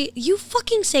inappropriately, you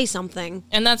fucking say something.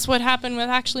 And that's what happened with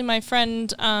actually my friend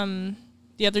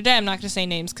the other day. I'm not going to say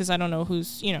names because I don't know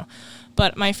who's,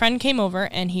 but my friend came over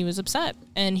and he was upset.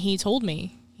 And he told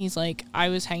me, he's like, I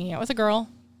was hanging out with a girl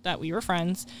that we were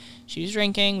friends. She was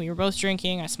drinking. We were both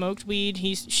drinking. I smoked weed.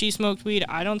 She smoked weed.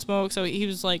 I don't smoke. So he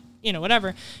was like,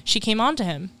 whatever. She came on to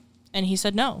him and he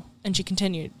said no. And she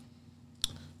continued.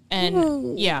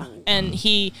 And and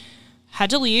he had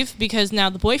to leave because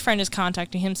now the boyfriend is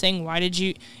contacting him saying, why did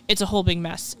you, it's a whole big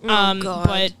mess. God.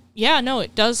 But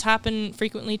it does happen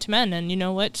frequently to men. And you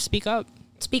know what? Speak up.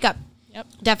 Speak up. Yep.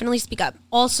 Definitely speak up.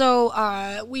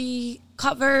 Also, we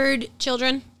covered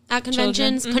children at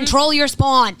conventions. Control your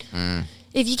spawn.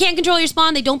 If you can't control your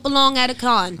spawn, they don't belong at a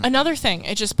con. Another thing,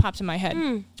 it just popped in my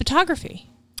head. Photography.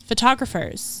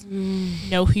 Photographers.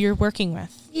 Know who you're working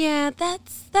with. Yeah,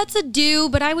 that's a do,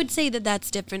 but I would say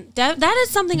that's different. That is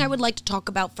something I would like to talk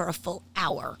about for a full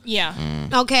hour. Yeah.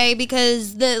 Okay,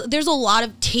 because there's a lot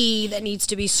of tea that needs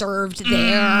to be served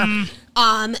there.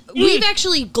 We've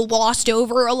actually glossed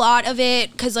over a lot of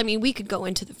it because, I mean, we could go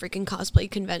into the freaking cosplay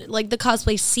convention, like the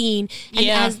cosplay scene, and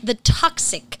as the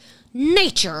toxic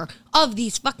nature of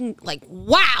these fucking, like,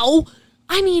 wow.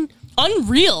 I mean,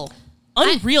 unreal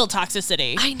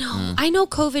toxicity. I know. I know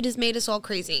COVID has made us all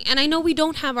crazy. And I know we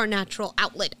don't have our natural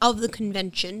outlet of the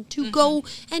convention to go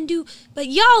and do. But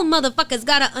y'all motherfuckers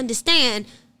gotta understand,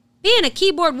 being a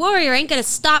keyboard warrior ain't gonna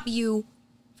stop you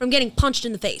from getting punched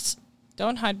in the face.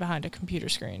 Don't hide behind a computer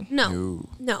screen. No.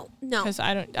 Because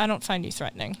I don't find you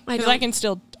threatening. Because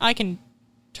I can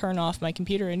turn off my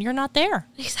computer and you're not there.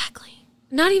 Exactly.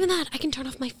 Not even that. I can turn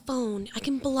off my phone. I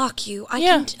can block you. I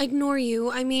can ignore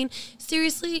you. I mean,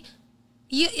 seriously.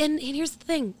 And here's the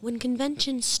thing. When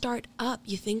conventions start up,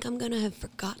 you think I'm going to have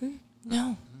forgotten?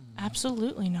 No,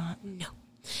 absolutely not. No.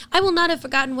 I will not have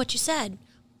forgotten what you said.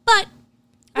 But,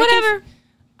 whatever.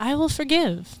 I will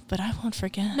forgive, but I won't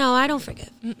forget. No, I don't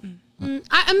forgive.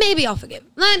 Maybe I'll forgive.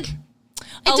 It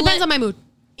depends on my mood.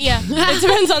 Yeah, it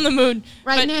depends on the mood.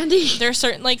 Right, Nandy? There's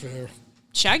certain, like,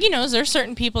 Shaggy knows there's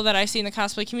certain people that I see in the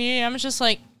cosplay community, and I'm just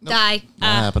like, die.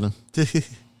 Not happening.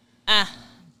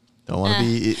 Don't want to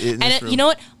be in this room. You know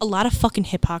what? A lot of fucking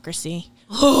hypocrisy.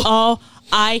 Oh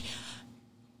my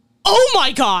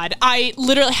God. I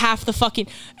literally half the fucking,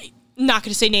 not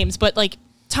going to say names, but like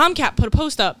Tomcat put a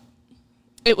post up.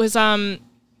 It was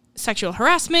sexual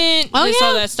harassment. All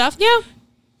that stuff. Yeah.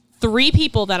 3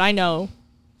 people that I know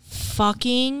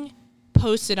fucking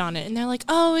posted on it. And they're like,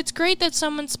 oh, it's great that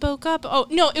someone spoke up. Oh,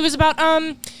 no, it was about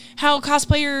how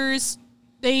cosplayers,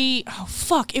 it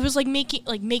was like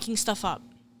making stuff up.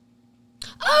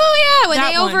 Oh, yeah, when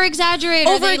they over-exaggerate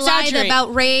or they lie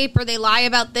about rape or they lie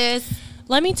about this.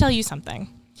 Let me tell you something.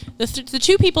 The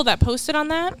 2 people that posted on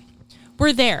that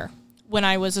were there when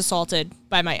I was assaulted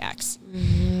by my ex.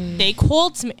 They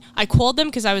called me. I called them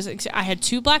because I had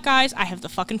 2 black eyes. I have the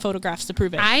fucking photographs to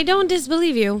prove it. I don't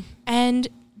disbelieve you. And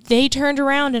they turned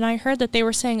around and I heard that they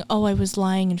were saying, oh, I was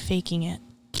lying and faking it.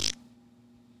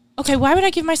 Okay, why would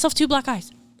I give myself 2 black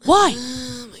eyes? Why?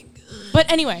 Oh, my God.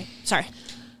 But anyway, sorry.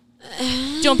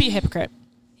 Don't be a hypocrite.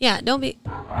 Yeah, don't be.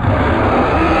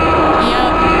 Yeah.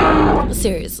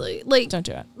 Seriously. Don't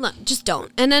do it. No, just don't.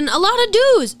 And then a lot of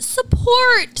dudes.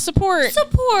 Support.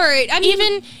 I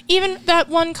mean, even that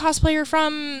one cosplayer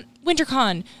from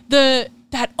WinterCon,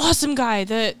 that awesome guy,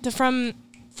 the from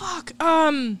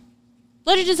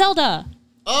Legend of Zelda.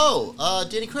 Oh,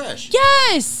 Danny Crash.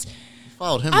 Yes.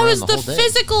 Followed him I around was the the whole day.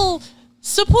 physical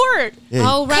support. Yeah.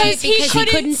 Oh, right, because he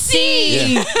couldn't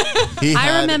see. Yeah.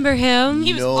 I remember him.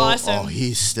 He was awesome. Oh,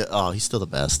 he's still the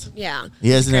best. Yeah. He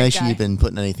hasn't great actually guy. been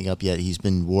putting anything up yet. He's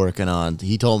been working on.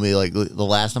 He told me like the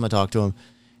last time I talked to him,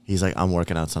 he's like, I'm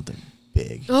working on something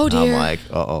big. Oh, dear. I'm like,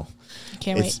 uh-oh.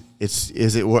 Can't wait.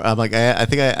 Is it? I'm like, I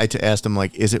think I asked him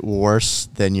like, is it worse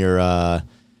than your?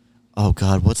 Oh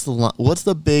God, what's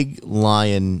the big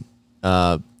lion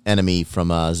enemy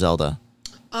from Zelda?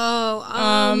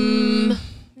 Oh,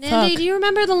 Nandy, do you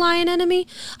remember the lion enemy?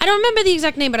 I don't remember the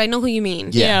exact name, but I know who you mean.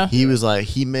 Yeah. He was like,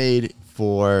 he made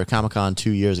for Comic-Con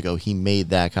 2 years ago. He made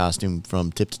that costume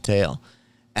from tip to tail,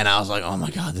 and I was like, oh my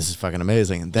God, this is fucking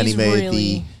amazing. And then He's he made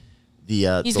really-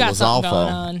 the He's got something Lizalfo.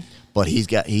 going on. But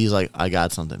he's like, I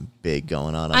got something big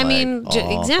going on. I I'm mean, like,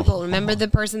 oh. example, remember the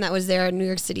person that was there at New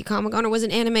York City Comic Con, or was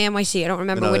it Anime NYC? I don't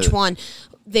remember No, which one.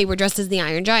 They were dressed as the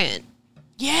Iron Giant.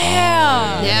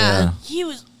 Yeah. Yeah. He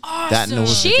was awesome. That and it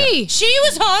was She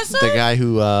was awesome. the guy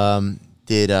who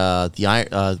did the Iron,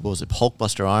 what was it,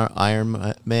 Hulkbuster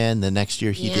Iron Man. The next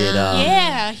year he did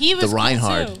yeah, he was the cool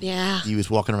Reinhardt. too. Yeah. He was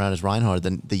walking around as Reinhardt.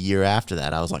 Then the year after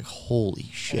that, I was like, holy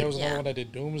And shit. there was another one that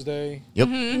did Doomsday. Yep.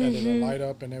 That did a light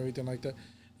up and everything like that.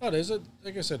 No,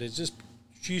 like I said, it's just,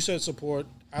 she said support.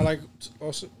 I like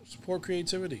also support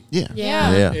creativity. Yeah.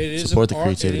 Yeah. It is Support the an art-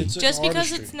 creativity. it's an Just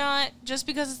because artistry.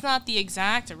 it's not the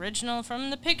exact original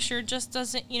from the picture, just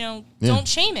doesn't Yeah. don't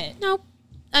shame it. Nope.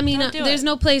 I mean, Don't do there's it.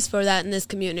 no place for that in this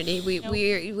community.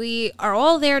 We are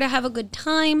all there to have a good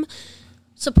time.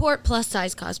 Support plus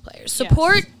size cosplayers.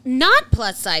 Support not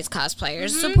plus size cosplayers.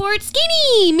 Support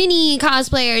skinny mini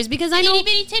cosplayers, because I know Itty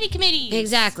bitty titty committee.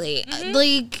 exactly.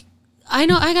 Like, I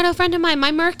know I got a friend of mine,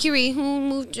 my Mercury, who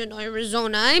moved to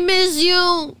Arizona. I miss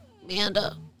you,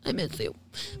 Amanda. I miss you.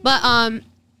 But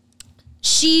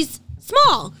she's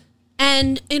small,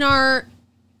 and in our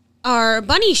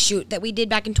bunny shoot that we did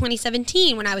back in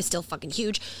 2017 when I was still fucking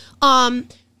huge,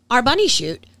 our bunny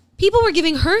shoot, people were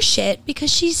giving her shit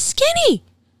because she's skinny.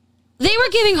 They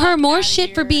were giving her more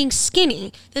shit for being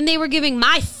skinny than they were giving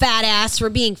my fat ass for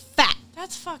being fat.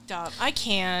 That's fucked up. I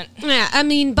can't. Yeah, I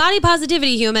mean, body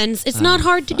positivity, humans. It's not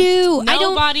hard to do. I No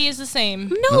don't. body is the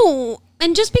same. No.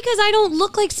 And just because I don't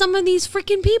look like some of these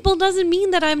freaking people doesn't mean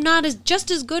that I'm not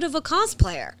just as good of a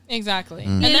cosplayer. Exactly. Mm.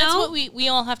 And You that's know? what we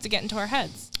all have to get into our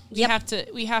heads. Yep.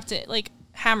 We have to like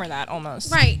hammer that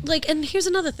almost. Right. Like, and here's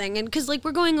another thing, and because like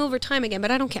we're going over time again,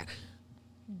 but I don't care.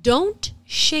 Don't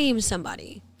shame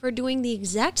somebody for doing the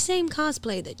exact same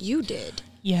cosplay that you did,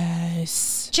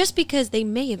 Yes. just because they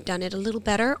may have done it a little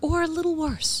better or a little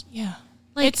worse. Yeah.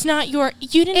 Like, it's not your.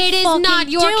 You didn't. It is fucking not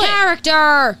your do it.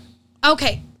 character.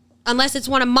 Okay. Unless it's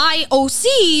one of my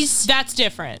OCs, That's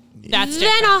different. That's then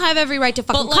different. I'll have every right to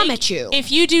fucking But, come like, at you.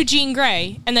 If you do Jean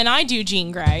Grey and then I do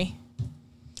Jean Grey,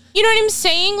 you know what I'm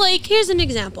saying? Like, Here's an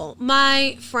example.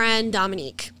 My friend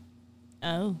Dominique.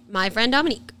 oh, My friend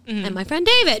Dominique. And my friend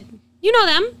David. You know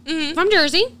them from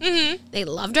Jersey. They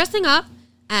love dressing up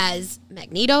as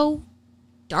Magneto,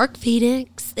 Dark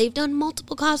Phoenix. They've done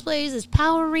multiple cosplays as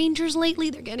Power Rangers lately.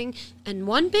 They're getting... And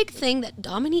one big thing that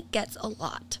Dominique gets a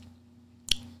lot.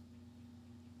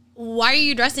 Why are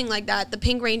you dressing like that? The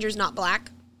Pink Ranger's not black.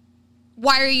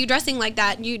 Why are you dressing like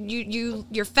that?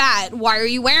 You're fat. Why are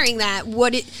you wearing that?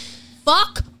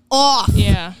 Fuck off.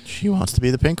 yeah. She wants to be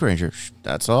the Pink Ranger.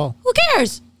 That's all. Who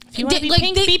cares? If you want to be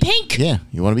pink, be pink. Yeah.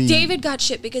 You want to be... David got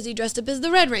shit because he dressed up as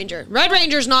the Red Ranger. Red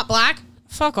Ranger's not black.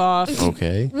 Fuck off.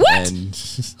 Okay. What? And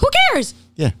Who cares?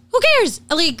 yeah. Who cares?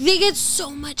 Like, they get so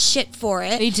much shit for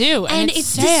it. They do, and it's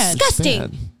sad. disgusting.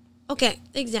 Bad. Okay,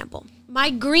 example. My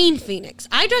Green Phoenix.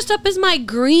 I dressed up as my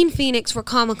Green Phoenix for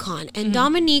Comic-Con, and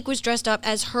Dominique was dressed up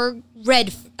as her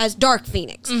as Dark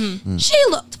Phoenix. She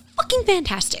looked fucking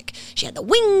fantastic. She had the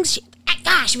wings.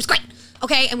 She was great.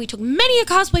 Okay, and we took many a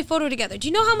cosplay photo together. Do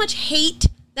you know how much hate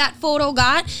that photo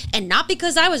got? And not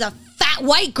because I was a fat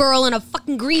white girl in a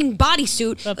fucking green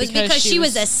bodysuit. But It was because because she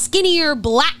was a skinnier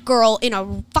black girl in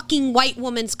a fucking white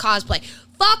woman's cosplay.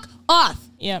 Fuck off.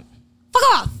 Yep. Fuck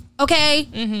off. Okay?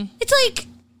 It's like,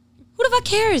 who the fuck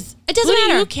cares? It doesn't Who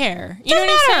matter. do you care? You Doesn't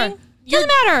know what I'm matter. saying?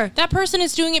 Doesn't matter. That person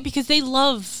is doing it because they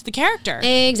love the character.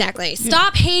 Exactly.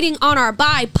 Stop hating on our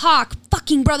BIPOC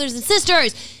fucking brothers and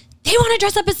sisters. They want to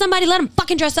dress up as somebody. Let them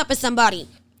fucking dress up as somebody.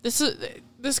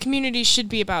 This community should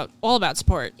be all about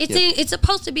support. It's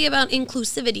supposed to be about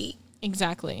inclusivity.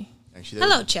 Exactly. Actually,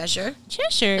 Hello, Cheshire.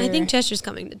 Cheshire. I think Cheshire's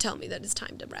coming to tell me that it's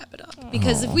time to wrap it up.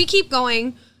 Because if we keep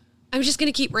going, I'm just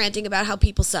going to keep ranting about how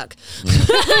people suck.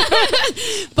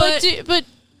 but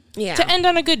Yeah. To end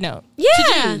on a good note. Yeah.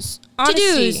 To-dos.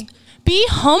 Honesty. To-dos. Be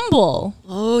humble.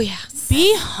 Oh, yes.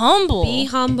 Be humble. Be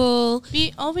humble.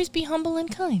 Always be humble and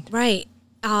kind. Right.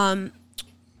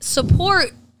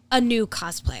 Support a new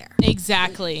cosplayer.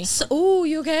 Exactly. Oh,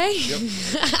 you okay? Yep.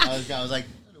 I was like,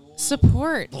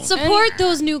 support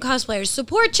those new cosplayers.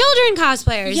 Support children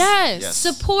cosplayers. Yes.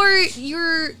 Support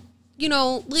your,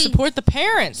 like, support the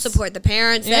parents. Support the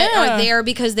parents that are there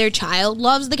because their child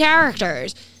loves the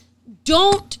characters.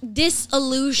 Don't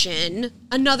disillusion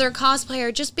another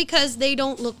cosplayer just because they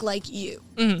don't look like you.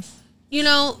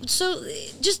 Mm-hmm. So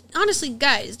just honestly,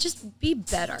 guys, just be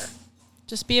better.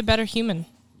 Just be a better human.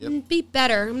 Yep. Be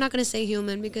better. I'm not going to say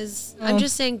human because I'm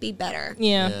just saying be better.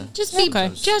 Yeah. Just be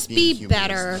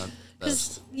better.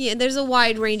 Because there's a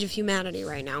wide range of humanity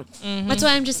right now. Mm-hmm. That's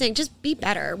why I'm just saying, just be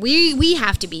better. We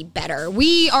have to be better.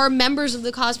 We are members of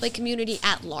the cosplay community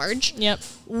at large. Yep.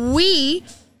 We,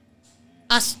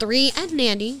 us three and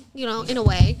Nandy, in a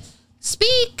way,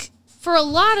 speak for a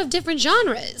lot of different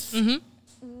genres. Mm-hmm.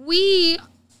 We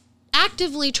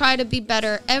actively try to be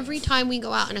better every time we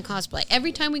go out in a cosplay,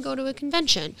 every time we go to a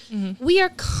convention. Mm-hmm. We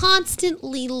are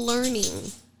constantly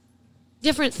learning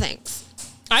different things.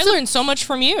 I learned so much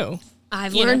from you.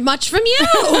 I've learned much from you.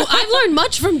 I've learned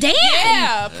much from Dan.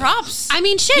 Yeah, props. I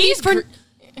mean, shit,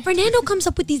 Fernando comes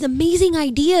up with these amazing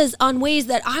ideas on ways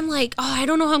that I'm like, I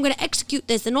don't know how I'm going to execute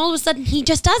this. And all of a sudden, he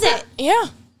just does it. Yeah.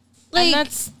 Like,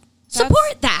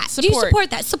 support that. Do you support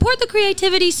that? Support the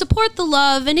creativity, support the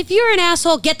love, and if you're an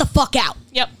asshole, get the fuck out.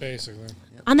 Yep. Basically.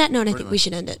 Yep. On that note, I think we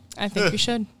should end it. I think we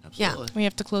should. Absolutely. Yeah. We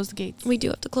have to close the gates. We do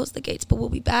have to close the gates, but we'll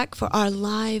be back for our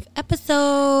live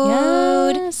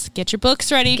episode. Yes. Get your books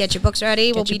ready.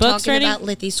 We'll be talking about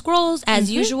Lithy Scrolls.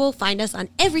 As usual, find us on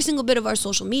every single bit of our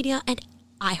social media and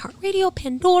iHeartRadio,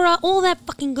 Pandora, all that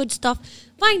fucking good stuff.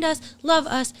 Find us, love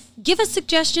us, give us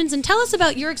suggestions, and tell us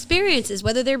about your experiences,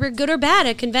 whether they were good or bad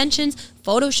at conventions,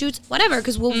 photo shoots, whatever,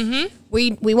 because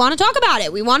we want to talk about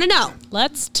it. We want to know.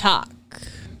 Let's talk.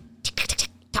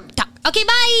 Talk. Okay,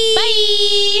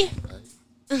 bye.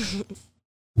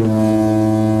 Bye.